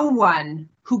 No one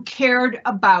who cared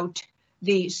about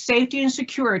the safety and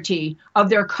security of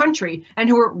their country and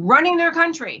who were running their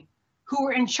country, who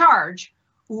were in charge,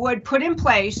 would put in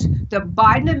place the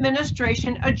Biden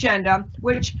administration agenda,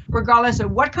 which regardless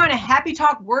of what kind of happy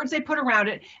talk words they put around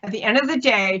it, at the end of the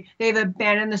day, they've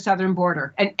abandoned the southern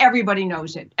border and everybody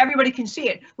knows it. Everybody can see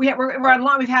it. We're on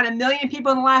long. We've had 1 million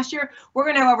people in the last year. We're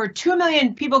going to have over 2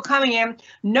 million people coming in.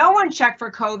 No one checked for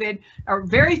COVID, or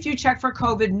very few checked for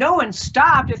COVID. No one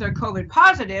stopped if they're COVID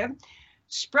positive.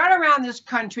 Spread around this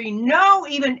country, no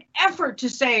even effort to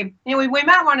say, you know, we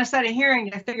might want to set a hearing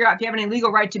to figure out if you have any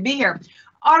legal right to be here.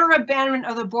 Utter abandonment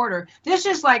of the border. This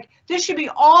should be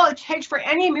all it takes for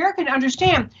any American to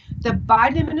understand the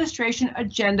Biden administration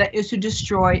agenda is to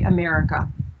destroy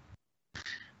America.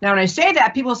 Now, when I say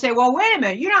that, people say, well, wait a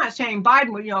minute, you're not saying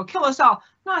Biden would, kill us all.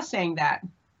 I'm not saying that.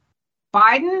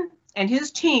 Biden and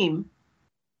his team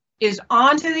is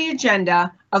onto the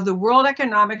agenda of the World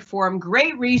Economic Forum,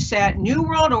 Great Reset, New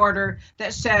World Order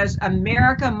that says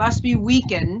America must be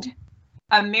weakened.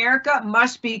 America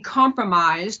must be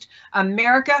compromised.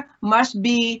 America must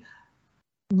be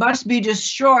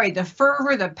destroyed. The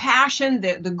fervor, the passion,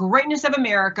 the greatness of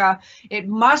America, it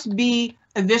must be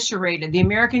eviscerated. The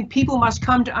American people must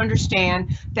come to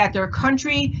understand that their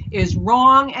country is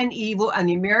wrong and evil, and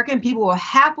the American people will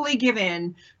happily give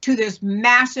in to this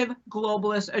massive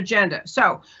globalist agenda.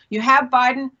 So you have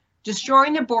Biden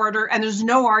destroying the border, and there's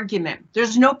no argument.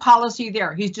 There's no policy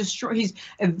there. He's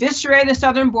eviscerated the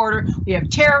southern border. We have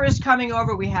terrorists coming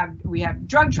over. We have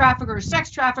drug traffickers,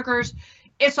 sex traffickers.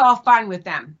 It's all fine with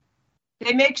them.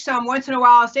 They make some once in a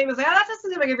while statements like, oh, that doesn't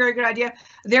seem like a very good idea.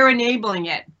 They're enabling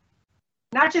it.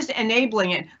 Not just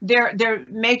enabling it, they're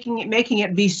making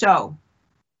it be so.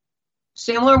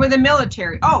 Similar with the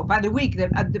military. Oh, by the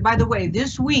way,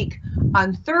 this week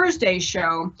on Thursday's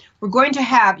show, we're going to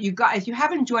have, if you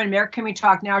haven't joined America Can We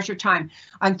Talk, now's your time.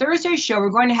 On Thursday's show, we're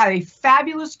going to have a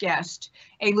fabulous guest,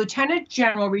 a Lieutenant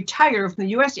General retired from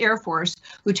the U.S. Air Force,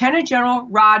 Lieutenant General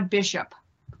Rod Bishop.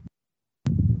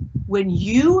 When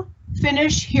you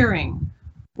finish hearing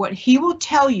what he will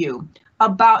tell you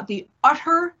about the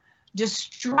utter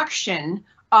destruction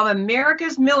of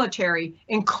America's military,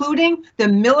 including the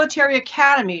military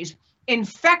academies,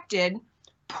 infected,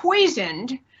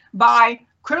 poisoned by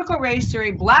critical race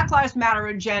theory, Black Lives Matter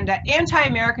agenda,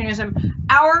 anti-Americanism,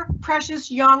 our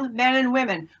precious young men and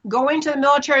women going to the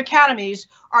military academies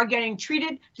are getting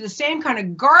treated to the same kind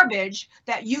of garbage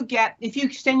that you get if you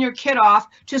send your kid off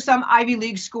to some Ivy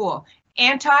League school.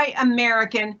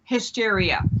 Anti-American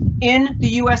hysteria in the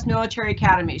U.S. military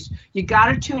academies. You got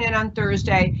to tune in on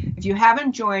Thursday. If you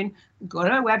haven't joined, go to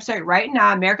my website right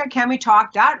now,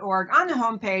 americacanwetalk.org. On the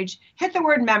homepage, hit the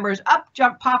word members,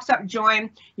 pops up join.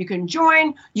 You can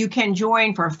join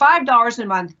for $5 a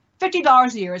month,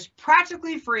 $50 a year. It's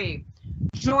practically free.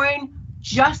 Join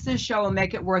just this show will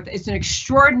make it worth it. It's an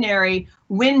extraordinary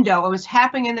window of what's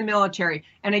happening in the military.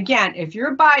 And again, if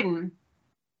you're Biden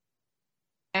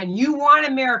and you want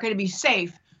America to be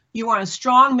safe, You want a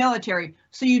strong military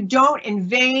so you don't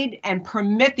invade and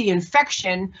permit the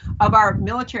infection of our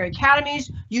military academies.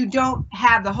 You don't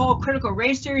have the whole critical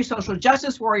race theory, social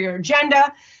justice warrior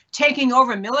agenda taking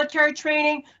over military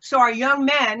training. So our young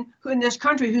men who in this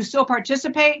country who still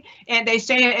participate and they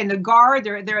stay in the Guard,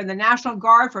 they're in the National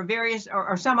Guard for various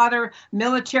or some other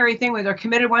military thing where they're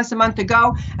committed once a month to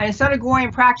go. And instead of going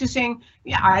and practicing,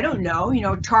 I don't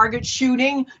know, target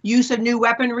shooting, use of new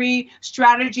weaponry,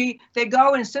 strategy, they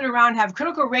go and sit around, have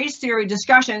critical race theory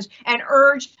discussions and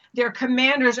their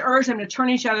commanders urge them to turn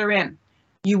each other in.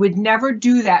 You would never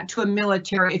do that to a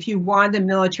military if you want the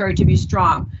military to be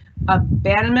strong.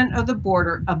 Abandonment of the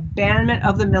border, abandonment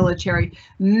of the military,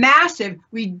 massive,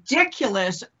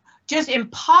 ridiculous, just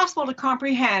impossible to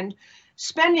comprehend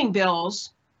spending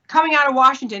bills coming out of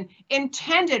Washington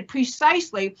intended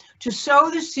precisely to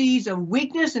sow the seeds of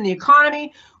weakness in the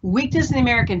economy, weakness in the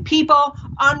American people,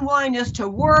 unwillingness to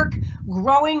work,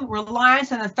 growing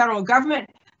reliance on the federal government.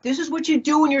 This is what you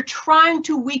do when you're trying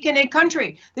to weaken a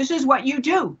country. This is what you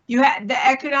do. You have the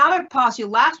economic policy.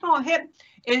 Last one I'll hit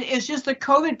is just the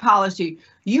COVID policy.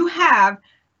 You have,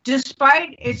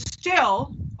 despite it's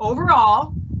still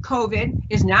overall, COVID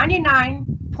is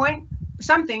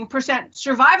 99-point-something%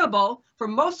 survivable for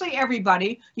mostly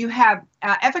everybody. You have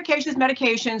efficacious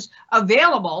medications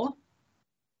available,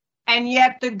 and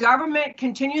yet the government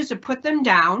continues to put them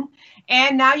down.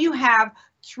 And now you have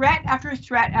threat after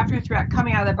threat after threat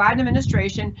coming out of the Biden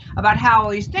administration about how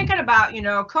he's thinking about,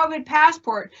 COVID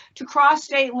passport to cross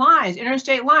state lines,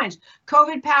 interstate lines,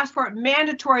 COVID passport,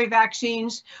 mandatory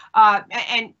vaccines.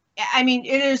 And I mean,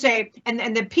 it is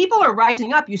and the people are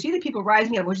rising up. You see the people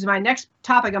rising up, which is my next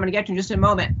topic I'm going to get to in just a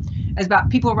moment, is about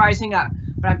people rising up.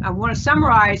 But I want to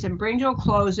summarize and bring to a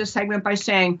close this segment by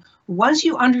saying, once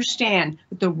you understand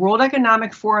that the World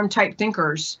Economic Forum type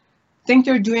thinkers think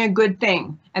they're doing a good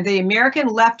thing, and the American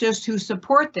leftists who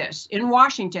support this in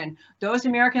Washington, those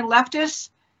American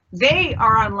leftists, they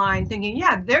are online thinking,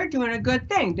 yeah, they're doing a good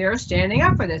thing. They're standing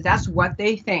up for this. That's what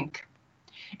they think.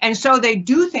 And so they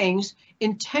do things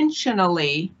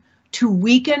intentionally to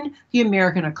weaken the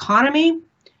American economy,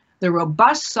 the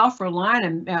robust,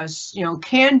 self-reliant, and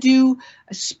can-do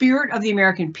spirit of the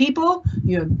American people.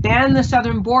 You abandon the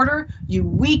southern border. You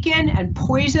weaken and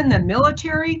poison the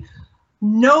military.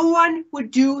 No one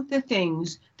would do the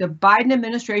things the Biden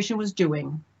administration was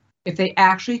doing if they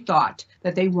actually thought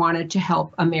that they wanted to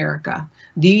help America.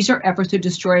 These are efforts to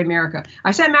destroy America. I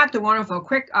sent Matt the wonderful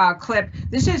quick clip.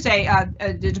 This is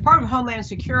the Department of Homeland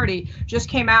Security just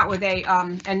came out with a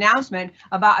announcement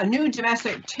about a new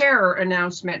domestic terror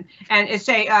announcement, and it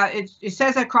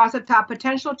says across the top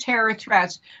potential terror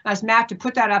threats. Ask Matt to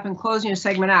put that up and closing the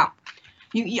segment out.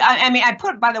 I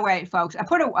put, by the way, folks, I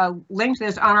put a link to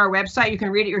this on our website. You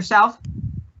can read it yourself.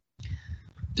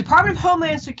 Department of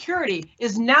Homeland Security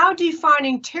is now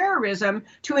defining terrorism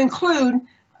to include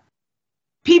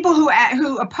people who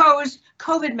oppose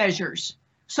COVID measures.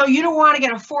 So you don't want to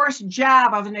get a forced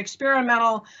jab of an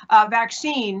experimental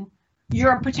vaccine.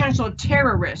 You're a potential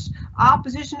terrorist.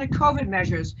 Opposition to COVID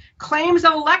measures. Claims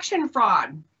of election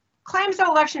fraud. Claims of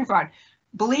election fraud.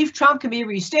 Believe Trump can be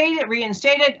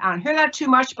reinstated. I don't hear that too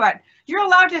much, but you're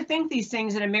allowed to think these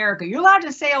things in America. You're allowed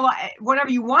to say whatever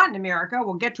you want in America.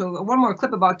 We'll get to one more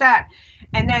clip about that.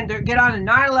 And then to get on the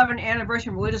 9/11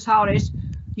 anniversary of religious holidays.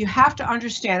 You have to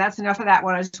understand, that's enough of that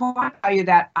one. I just want to tell you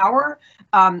that our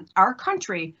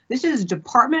country, this is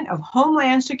Department of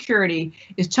Homeland Security,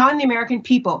 is telling the American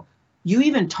people, you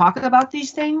even talk about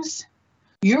these things,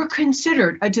 you're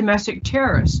considered a domestic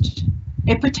terrorist.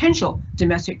 A potential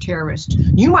domestic terrorist.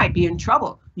 You might be in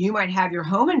trouble. You might have your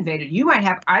home invaded. You might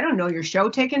have, I don't know, your show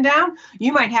taken down.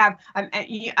 You might have,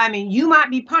 you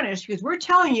might be punished because we're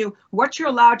telling you what you're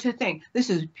allowed to think. This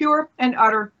is pure and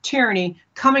utter tyranny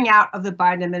coming out of the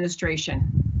Biden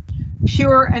administration.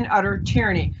 Pure and utter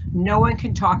tyranny. No one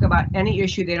can talk about any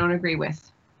issue they don't agree with.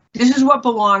 This is what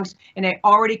belongs in an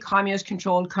already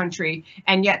communist-controlled country.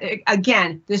 And yet,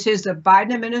 again, this is the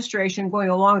Biden administration going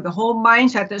along with the whole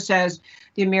mindset that says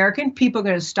the American people are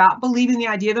going to stop believing the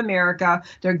idea of America.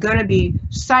 They're going to be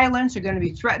silenced. They're going to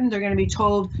be threatened. They're going to be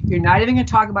told you're not even going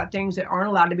to talk about things that aren't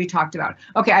allowed to be talked about.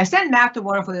 Okay, I sent Matt the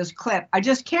wonderful this clip. I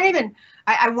just can't even,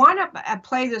 I want to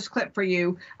play this clip for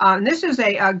you. This is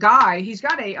a guy. He's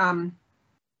got a,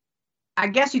 I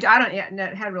guess I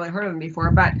hadn't really heard of him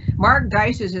before, but Mark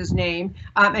Dice is his name,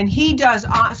 and he does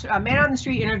man on the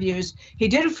street interviews. He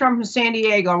did it from San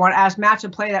Diego. I want to ask Matt to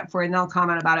play that for you, and they'll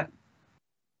comment about it.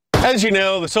 As you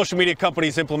know, the social media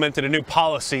companies implemented a new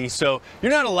policy, so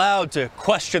you're not allowed to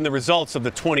question the results of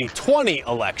the 2020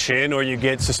 election, or you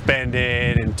get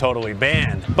suspended and totally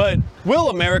banned. But will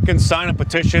Americans sign a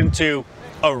petition to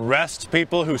arrest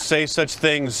people who say such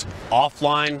things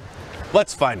offline?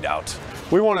 Let's find out.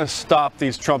 We want to stop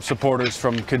these Trump supporters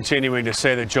from continuing to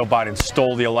say that Joe Biden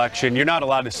stole the election. You're not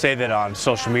allowed to say that on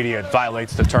social media. It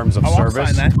violates the terms of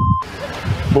service.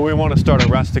 But we want to start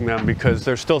arresting them because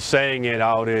they're still saying it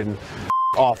out in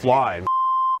offline.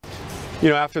 You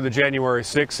know, after the January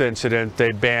 6th incident,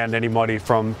 they banned anybody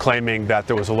from claiming that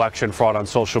there was election fraud on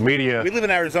social media. We live in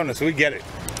Arizona, so we get it.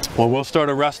 Well, we'll start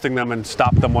arresting them and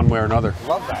stop them one way or another.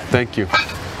 Love that. Thank you.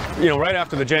 You know, right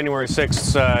after the January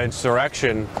 6th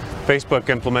insurrection, Facebook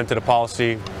implemented a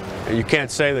policy. You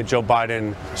can't say that Joe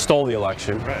Biden stole the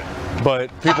election, right. But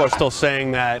people are still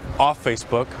saying that off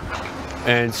Facebook.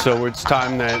 And so it's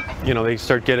time that, you know, they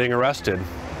start getting arrested.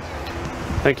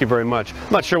 Thank you very much.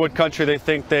 I'm not sure what country they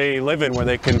think they live in where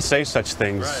they can say such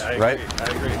things, right? I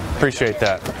agree. Appreciate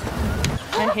that.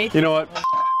 I hate you know what?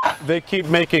 They keep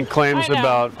making claims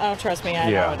about... Oh, trust me, I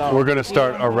know it all. We're going to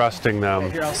start arresting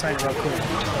them. Here, I'll sign real quick.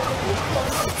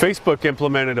 Facebook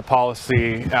implemented a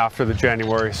policy after the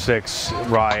January 6th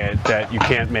riot that you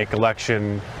can't make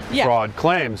election fraud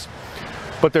claims.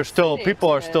 But there's still, people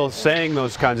are still saying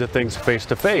those kinds of things face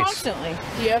to face. Constantly.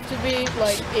 Do you have to be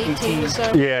like 18 or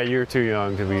so? Yeah, you're too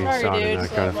young to be sounding that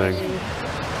kind of thing.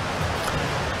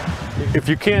 If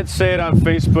you can't say it on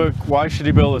Facebook, why should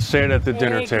you be able to say it at the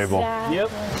dinner table? Yep.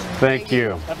 Thank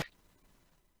you.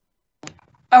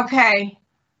 Okay,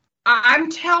 I'm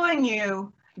telling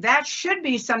you, that should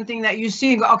be something that you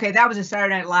see and go, okay, that was a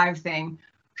Saturday Night Live thing.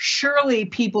 Surely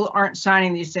people aren't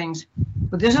signing these things.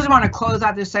 But this is, I want to close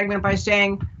out this segment by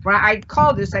saying, when I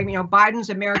called this segment, you know, Biden's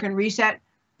American Reset,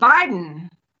 Biden,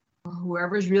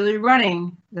 whoever's really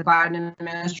running the Biden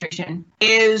administration,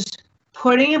 is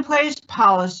putting in place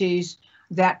policies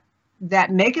that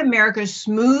make America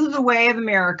smooth the way of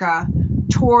America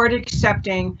toward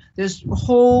accepting this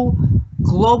whole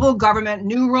global government,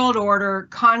 New World Order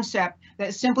concept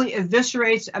that simply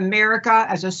eviscerates America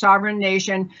as a sovereign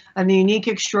nation and the unique,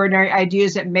 extraordinary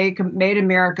ideas that made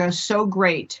America so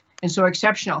great and so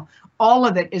exceptional. All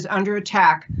of it is under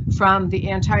attack from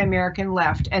the anti-American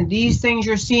left. And these things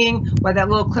you're seeing, by that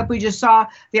little clip we just saw,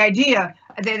 the idea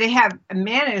that they have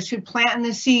managed to plant in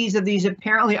the seeds of these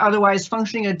apparently otherwise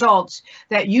functioning adults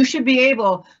that you should be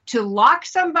able to lock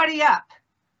somebody up,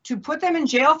 to put them in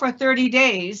jail for 30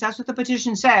 days, that's what the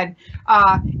petition said,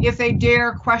 if they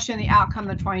dare question the outcome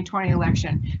of the 2020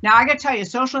 election. Now, I got to tell you,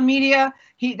 social media,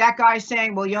 that guy's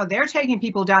saying, well, you know, they're taking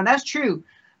people down. That's true.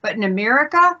 But in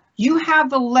America, you have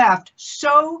the left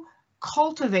so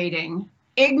cultivating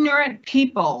ignorant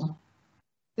people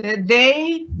that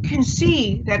they can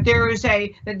see that there is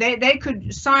that they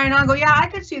could sign on, go, yeah, I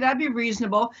could see that'd be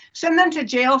reasonable. Send them to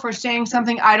jail for saying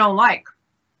something I don't like.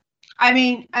 I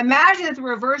mean, imagine if the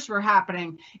reverse were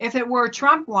happening. If it were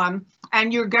Trump won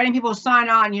and you're getting people to sign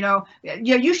on,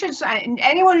 you should sign.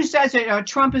 Anyone who says that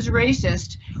Trump is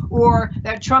racist or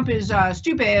that Trump is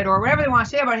stupid or whatever they want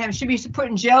to say about him should be put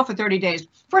in jail for 30 days.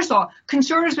 First of all,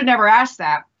 conservatives would never ask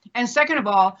that. And second of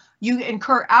all, you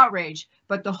incur outrage.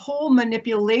 But the whole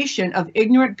manipulation of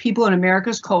ignorant people in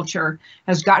America's culture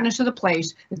has gotten us to the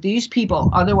place that these people,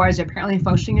 otherwise apparently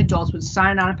functioning adults, would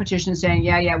sign on a petition saying,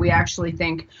 yeah, we actually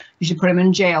think you should put them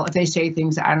in jail if they say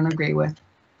things that I don't agree with.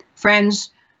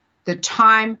 Friends, the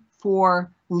time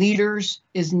for leaders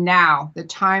is now. The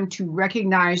time to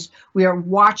recognize we are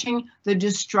watching the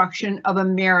destruction of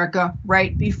America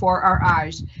right before our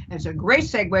eyes. And it's a great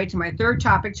segue to my third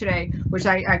topic today, which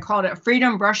I called it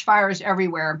Freedom Brushfires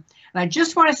Everywhere. And I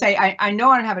just want to say, I know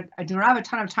I do not have a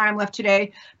ton of time left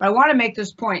today, but I want to make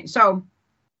this point. So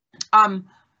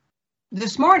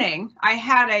this morning I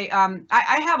had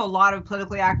I have a lot of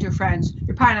politically active friends.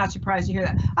 You're probably not surprised to hear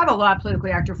that. I have a lot of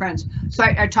politically active friends. So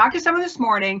I talked to someone this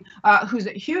morning who's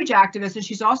a huge activist, and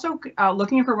she's also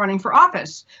looking for running for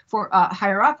office, for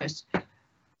higher office.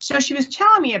 So she was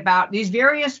telling me about these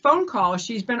various phone calls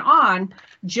she's been on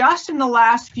just in the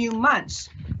last few months.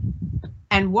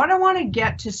 And what I want to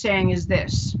get to saying is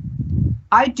this.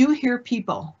 I do hear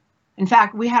people. In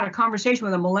fact, we had a conversation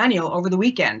with a millennial over the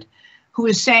weekend who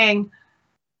is saying,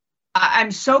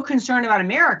 I'm so concerned about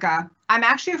America, I'm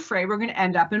actually afraid we're going to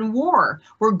end up in war.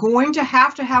 We're going to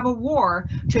have a war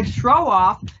to throw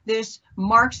off this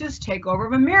Marxist takeover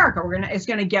of America. It's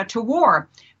going to get to war.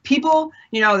 People,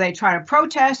 they try to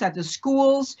protest at the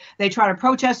schools. They try to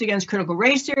protest against critical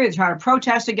race theory. They try to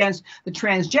protest against the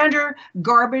transgender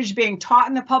garbage being taught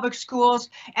in the public schools.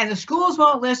 And the schools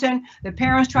won't listen. The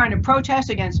parents trying to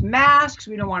protest against masks.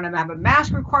 We don't want to have a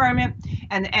mask requirement.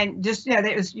 And just,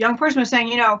 this young person was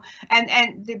saying,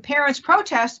 and the parents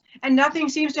protest and nothing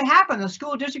seems to happen. The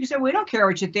school district said, we don't care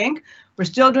what you think. We're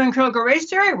still doing critical race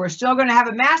theory. We're still going to have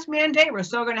a mask mandate. We're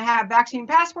still going to have vaccine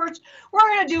passports. We're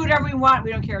going to do whatever we want.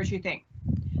 We don't care what you think.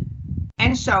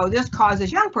 And so this caused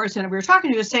this young person that we were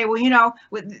talking to say, well, you know,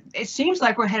 it seems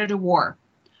like we're headed to war.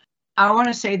 I want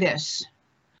to say this.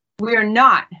 We are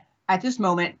not, at this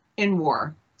moment, in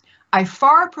war. I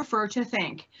far prefer to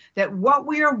think that what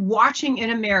we are watching in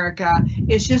America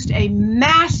is just a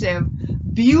massive,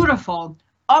 beautiful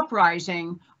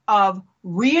uprising of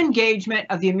re-engagement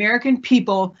of the American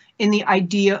people in the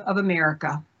idea of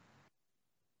America.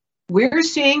 We're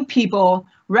seeing people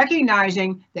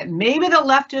recognizing that maybe the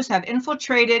leftists have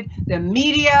infiltrated the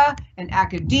media and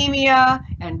academia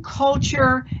and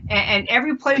culture, and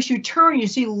every place you turn, you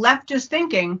see leftist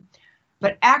thinking.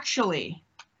 But actually,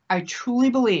 I truly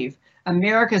believe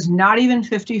America's not even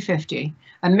 50-50.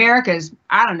 America's,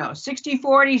 I don't know, 60-40,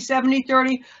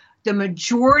 70-30. The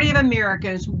majority of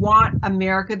Americans want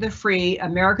America the free,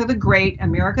 America the great,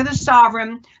 America the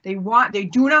sovereign. They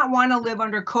do not want to live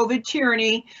under COVID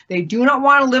tyranny. They do not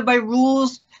want to live by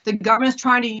rules. The government's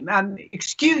trying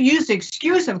to use the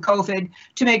excuse of COVID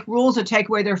to make rules that take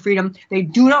away their freedom. They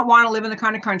do not want to live in the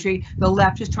kind of country the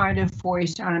left is trying to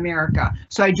foist on America.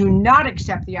 So I do not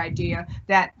accept the idea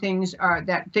that things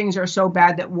are so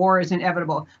bad that war is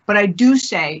inevitable. But I do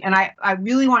say, and I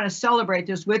really want to celebrate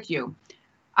this with you,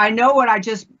 I know what I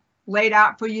just laid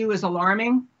out for you is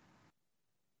alarming.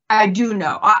 I do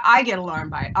know. I get alarmed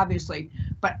by it, obviously.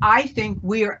 But I think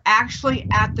we are actually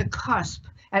at the cusp,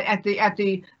 at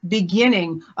the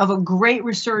beginning of a great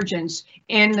resurgence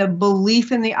in the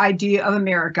belief in the idea of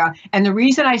America. And the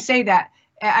reason I say that,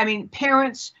 I mean,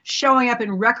 parents showing up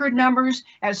in record numbers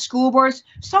at school boards.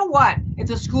 So what if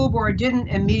the school board didn't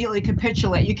immediately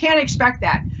capitulate? You can't expect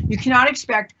that. You cannot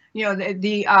expect, you know,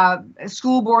 the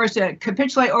school boards to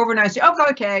capitulate overnight and say,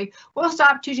 okay, we'll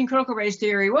stop teaching critical race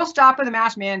theory. We'll stop with the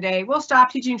mask mandate. We'll stop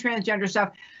teaching transgender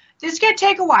stuff. This is going to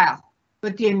take a while.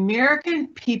 But the American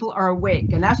people are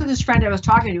awake. And that's what this friend I was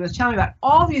talking to was telling me about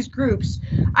all these groups.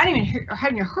 I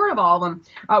hadn't even heard of all of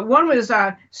them. One was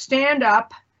Stand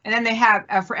Up. And then they have,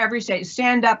 for every state,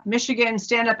 Stand Up Michigan,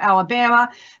 Stand Up Alabama.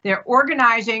 They're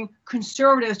organizing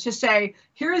conservatives to say,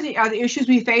 here are the issues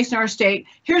we face in our state.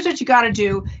 Here's what you got to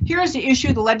do. Here's the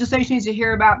issue the legislation needs to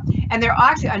hear about. And they're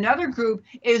actually, another group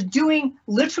is doing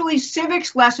literally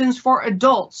civics lessons for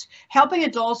adults, helping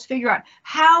adults figure out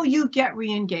how you get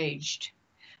re-engaged,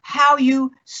 how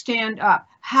you stand up,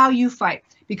 how you fight.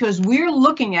 Because we're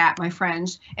looking at, my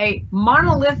friends, a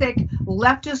monolithic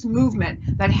leftist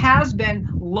movement that has been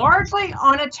largely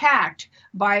unattacked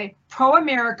by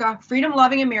pro-America,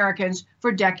 freedom-loving Americans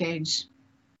for decades.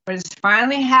 But it's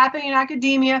finally happening in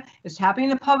academia. It's happening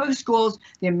in the public schools.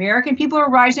 The American people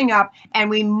are rising up, and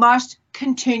we must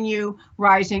continue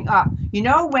rising up. You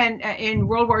know, when in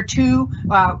World War II,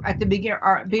 at the beginning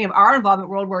of our involvement in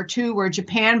World War II, where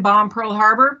Japan bombed Pearl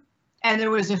Harbor, and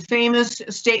there was a famous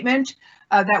statement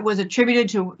that was attributed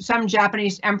to some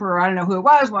Japanese emperor, I don't know who it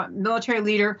was, one military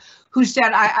leader, who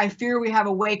said, I fear we have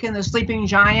awakened the sleeping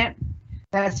giant.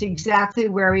 That's exactly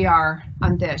where we are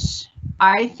on this.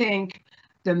 I think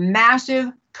the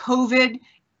massive COVID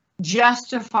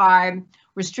justified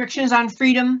restrictions on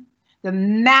freedom, the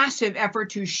massive effort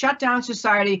to shut down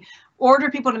society, order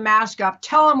people to mask up,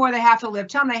 tell them where they have to live,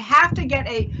 tell them they have to get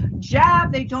a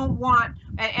jab they don't want,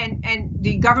 and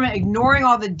the government ignoring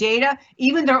all the data,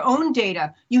 even their own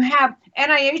data. You have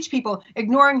NIH people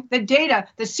ignoring the data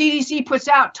the CDC puts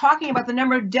out, talking about the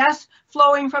number of deaths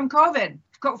flowing from COVID,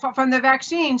 from the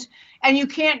vaccines, and you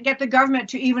can't get the government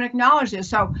to even acknowledge this.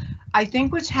 So I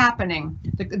think what's happening,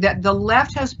 the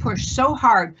left has pushed so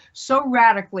hard, so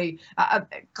radically,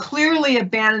 clearly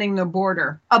abandoning the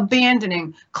border,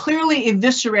 clearly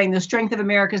eviscerating the strength of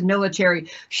America's military,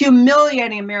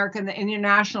 humiliating America in the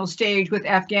international stage with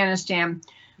Afghanistan.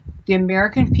 The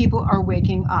American people are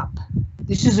waking up.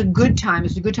 This is a good time.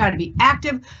 It's a good time to be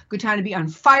active, good time to be on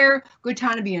fire, good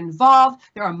time to be involved.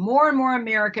 There are more and more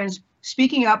Americans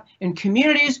speaking up in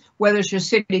communities, whether it's your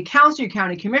city council, your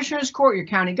county commissioner's court, your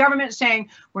county government, saying,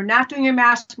 we're not doing a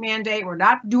mask mandate, we're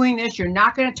not doing this, you're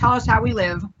not going to tell us how we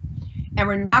live, and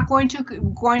we're not going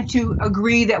to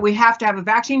agree that we have to have a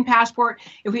vaccine passport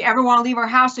if we ever want to leave our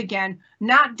house again.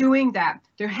 Not doing that.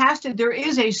 There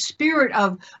is a spirit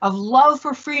of love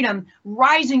for freedom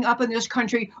rising up in this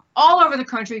country, all over the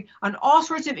country, on all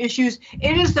sorts of issues.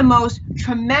 It is the most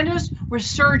tremendous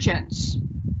resurgence,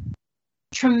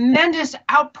 tremendous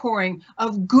outpouring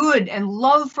of good and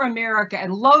love for America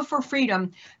and love for freedom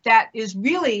that is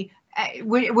really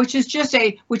which is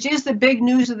the big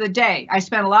news of the day. I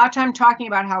spent a lot of time talking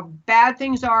about how bad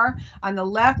things are on the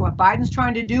left, what Biden's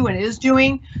trying to do and is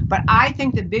doing. But I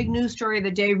think the big news story of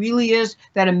the day really is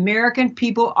that American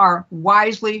people are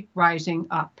wisely rising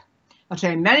up. I'll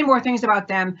tell you many more things about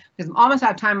them because I'm almost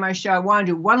out of time on my show. I want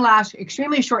to do one last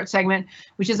extremely short segment,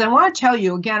 which is I want to tell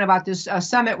you again about this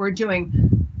summit we're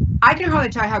doing. I can hardly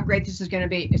tell you how great this is going to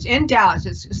be. It's in Dallas.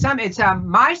 It's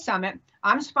my summit.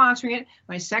 I'm sponsoring it,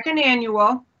 my second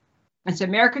annual. It's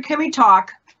America Can We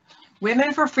Talk?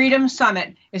 Women for Freedom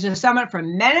Summit. It's a summit for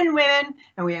men and women,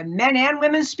 and we have men and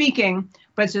women speaking,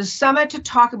 but it's a summit to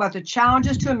talk about the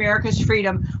challenges to America's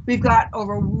freedom. We've got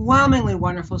overwhelmingly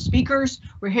wonderful speakers.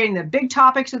 We're hitting the big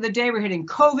topics of the day. We're hitting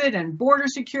COVID and border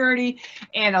security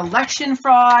and election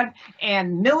fraud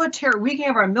and military, weakening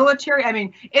of our military. I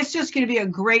mean, it's just going to be a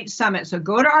great summit. So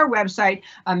go to our website,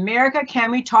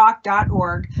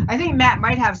 americacanwetalk.org. I think Matt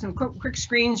might have some quick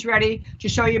screens ready to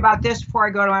show you about this before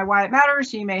I go to my Why It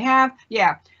Matters. He may have.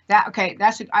 Yeah.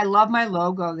 I love my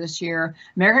logo this year.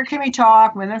 America Can We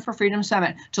Talk, Women for Freedom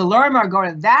Summit. To learn more, go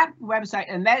to that website,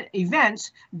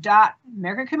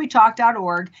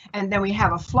 events.americacanwetalk.org, and then we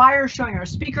have a flyer showing our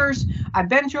speakers. I've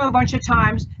been through a bunch of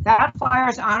times. That flyer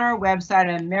is on our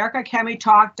website at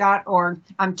americacanwetalk.org.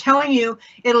 I'm telling you,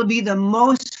 it'll be the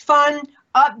most fun,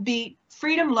 upbeat,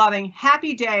 freedom-loving,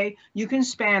 happy day you can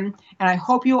spend, and I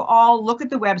hope you all look at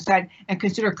the website and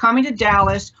consider coming to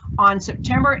Dallas on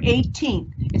September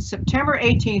 18th. It's September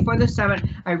 18th for the summit.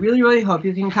 I really, really hope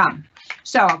you can come.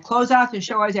 So I'll close out the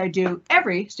show as I do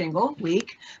every single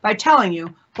week by telling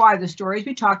you why the stories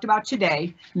we talked about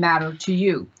today matter to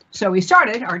you. So we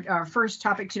started, our first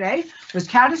topic today was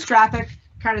catastrophic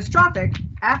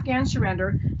Afghan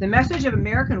surrender, the message of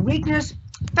American weakness,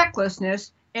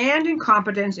 fecklessness, and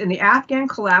incompetence in the Afghan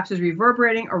collapse is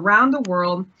reverberating around the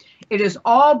world. It is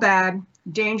all bad,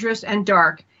 dangerous, and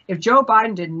dark. If Joe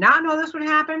Biden did not know this would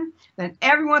happen, then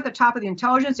everyone at the top of the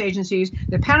intelligence agencies,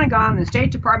 the Pentagon, and the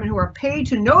State Department who are paid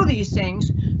to know these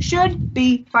things should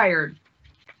be fired.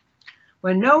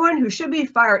 When no one who should be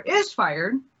fired is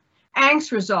fired,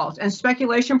 angst results and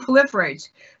speculation proliferates.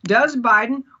 Does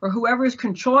Biden or whoever is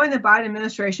controlling the Biden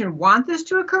administration want this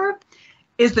to occur?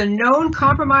 Is the known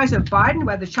compromise of Biden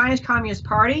by the Chinese Communist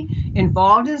Party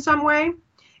involved in some way?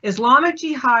 Islamic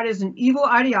Jihad is an evil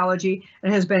ideology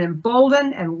and has been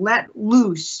emboldened and let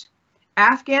loose.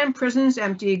 Afghan prisons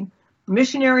emptied,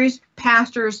 missionaries,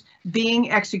 pastors being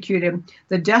executed.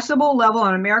 The decibel level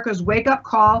on America's wake-up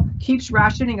call keeps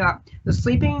ratcheting up. The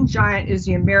sleeping giant is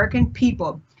the American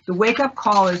people. The wake-up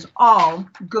call is all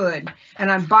good. And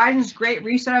on Biden's Great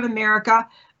Reset of America,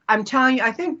 I'm telling you,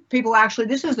 I think people actually,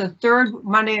 this is the third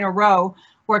Monday in a row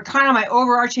where kind of my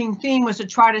overarching theme was to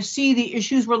try to see the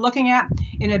issues we're looking at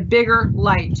in a bigger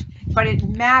light. But it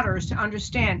matters to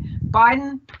understand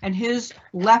Biden and his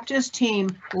leftist team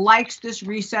likes this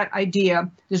reset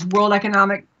idea, this World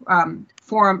Economic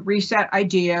Forum reset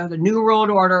idea, the New World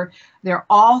Order. They're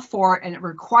all for it, and it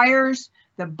requires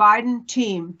the Biden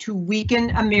team to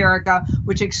weaken America,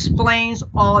 which explains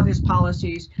all of his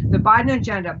policies. The Biden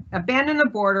agenda: abandon the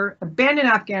border, abandon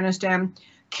Afghanistan,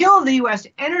 kill the U.S.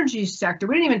 energy sector.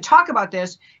 We didn't even talk about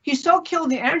this. He's so killed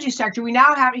the energy sector.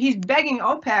 He's begging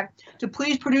OPEC to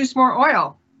please produce more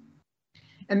oil.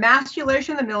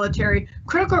 Emasculation of the military,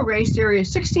 critical race theory,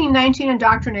 1619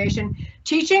 indoctrination,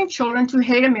 teaching children to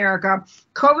hate America,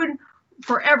 COVID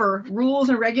forever rules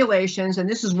and regulations, and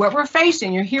this is what we're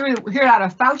facing. You hear it out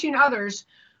of Fauci and others.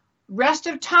 Rest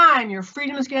of time, your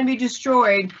freedom is going to be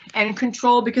destroyed and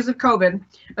controlled because of COVID.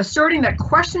 Asserting that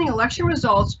questioning election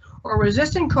results or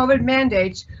resisting COVID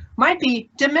mandates might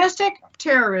be domestic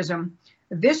terrorism.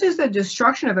 This is the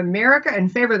destruction of America in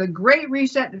favor of the Great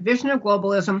Reset vision of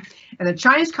globalism, and the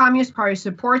Chinese Communist Party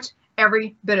supports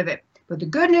every bit of it. But the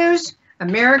good news,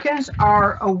 Americans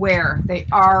are aware. They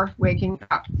are waking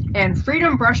up. And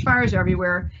freedom brushfires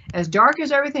everywhere. As dark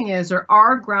as everything is, there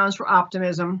are grounds for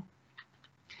optimism.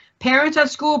 Parents at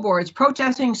school boards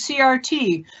protesting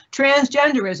CRT,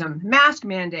 transgenderism, mask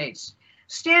mandates.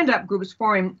 Stand-up groups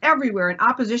forming everywhere in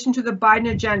opposition to the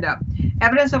Biden agenda.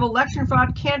 Evidence of election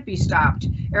fraud can't be stopped.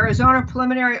 Arizona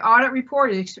preliminary audit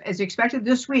report is expected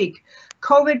this week.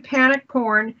 COVID panic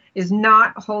porn is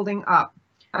not holding up.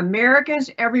 Americans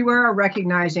everywhere are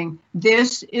recognizing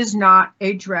this is not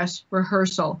a dress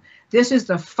rehearsal. This is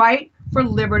the fight for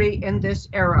liberty in this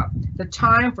era. The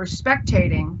time for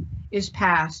spectating is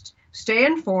past. Stay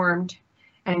informed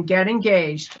and get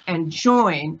engaged and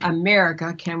join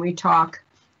America Can We Talk.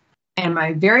 And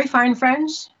my very fine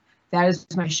friends, that is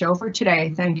my show for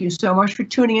today. Thank you so much for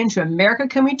tuning in to America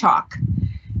Can We Talk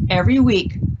every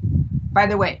week. By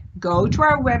the way, go to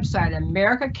our website,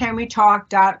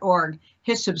 americacanwetalk.org.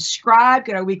 Hit subscribe,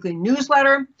 get our weekly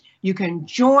newsletter. You can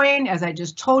join, as I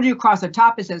just told you, across the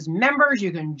top it says members.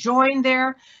 You can join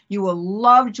there. You will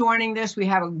love joining this. We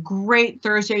have a great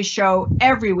Thursday show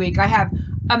every week. I have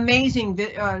amazing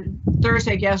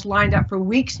Thursday guests lined up for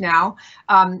weeks now.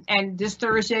 And this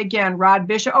Thursday, again, Rod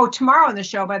Bishop. Oh, tomorrow on the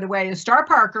show, by the way, is Star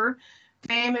Parker.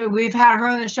 We've had her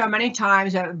on the show many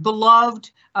times, a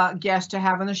beloved guest to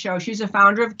have on the show. She's a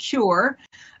founder of Cure.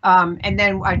 And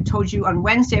then I told you on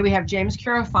Wednesday, we have James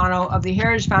Carafano of the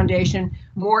Heritage Foundation,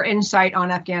 more insight on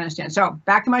Afghanistan. So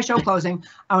back to my show closing.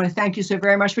 I want to thank you so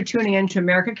very much for tuning in to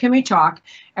America Can We Talk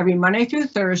every Monday through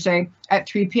Thursday at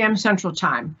 3 p.m. Central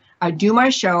Time. I do my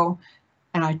show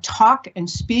and I talk and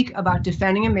speak about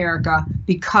defending America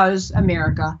because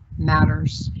America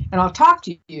matters. And I'll talk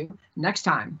to you next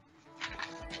time.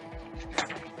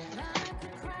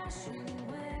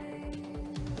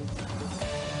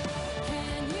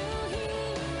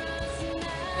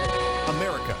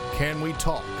 America, Can We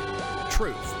Talk?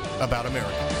 Truth about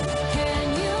America.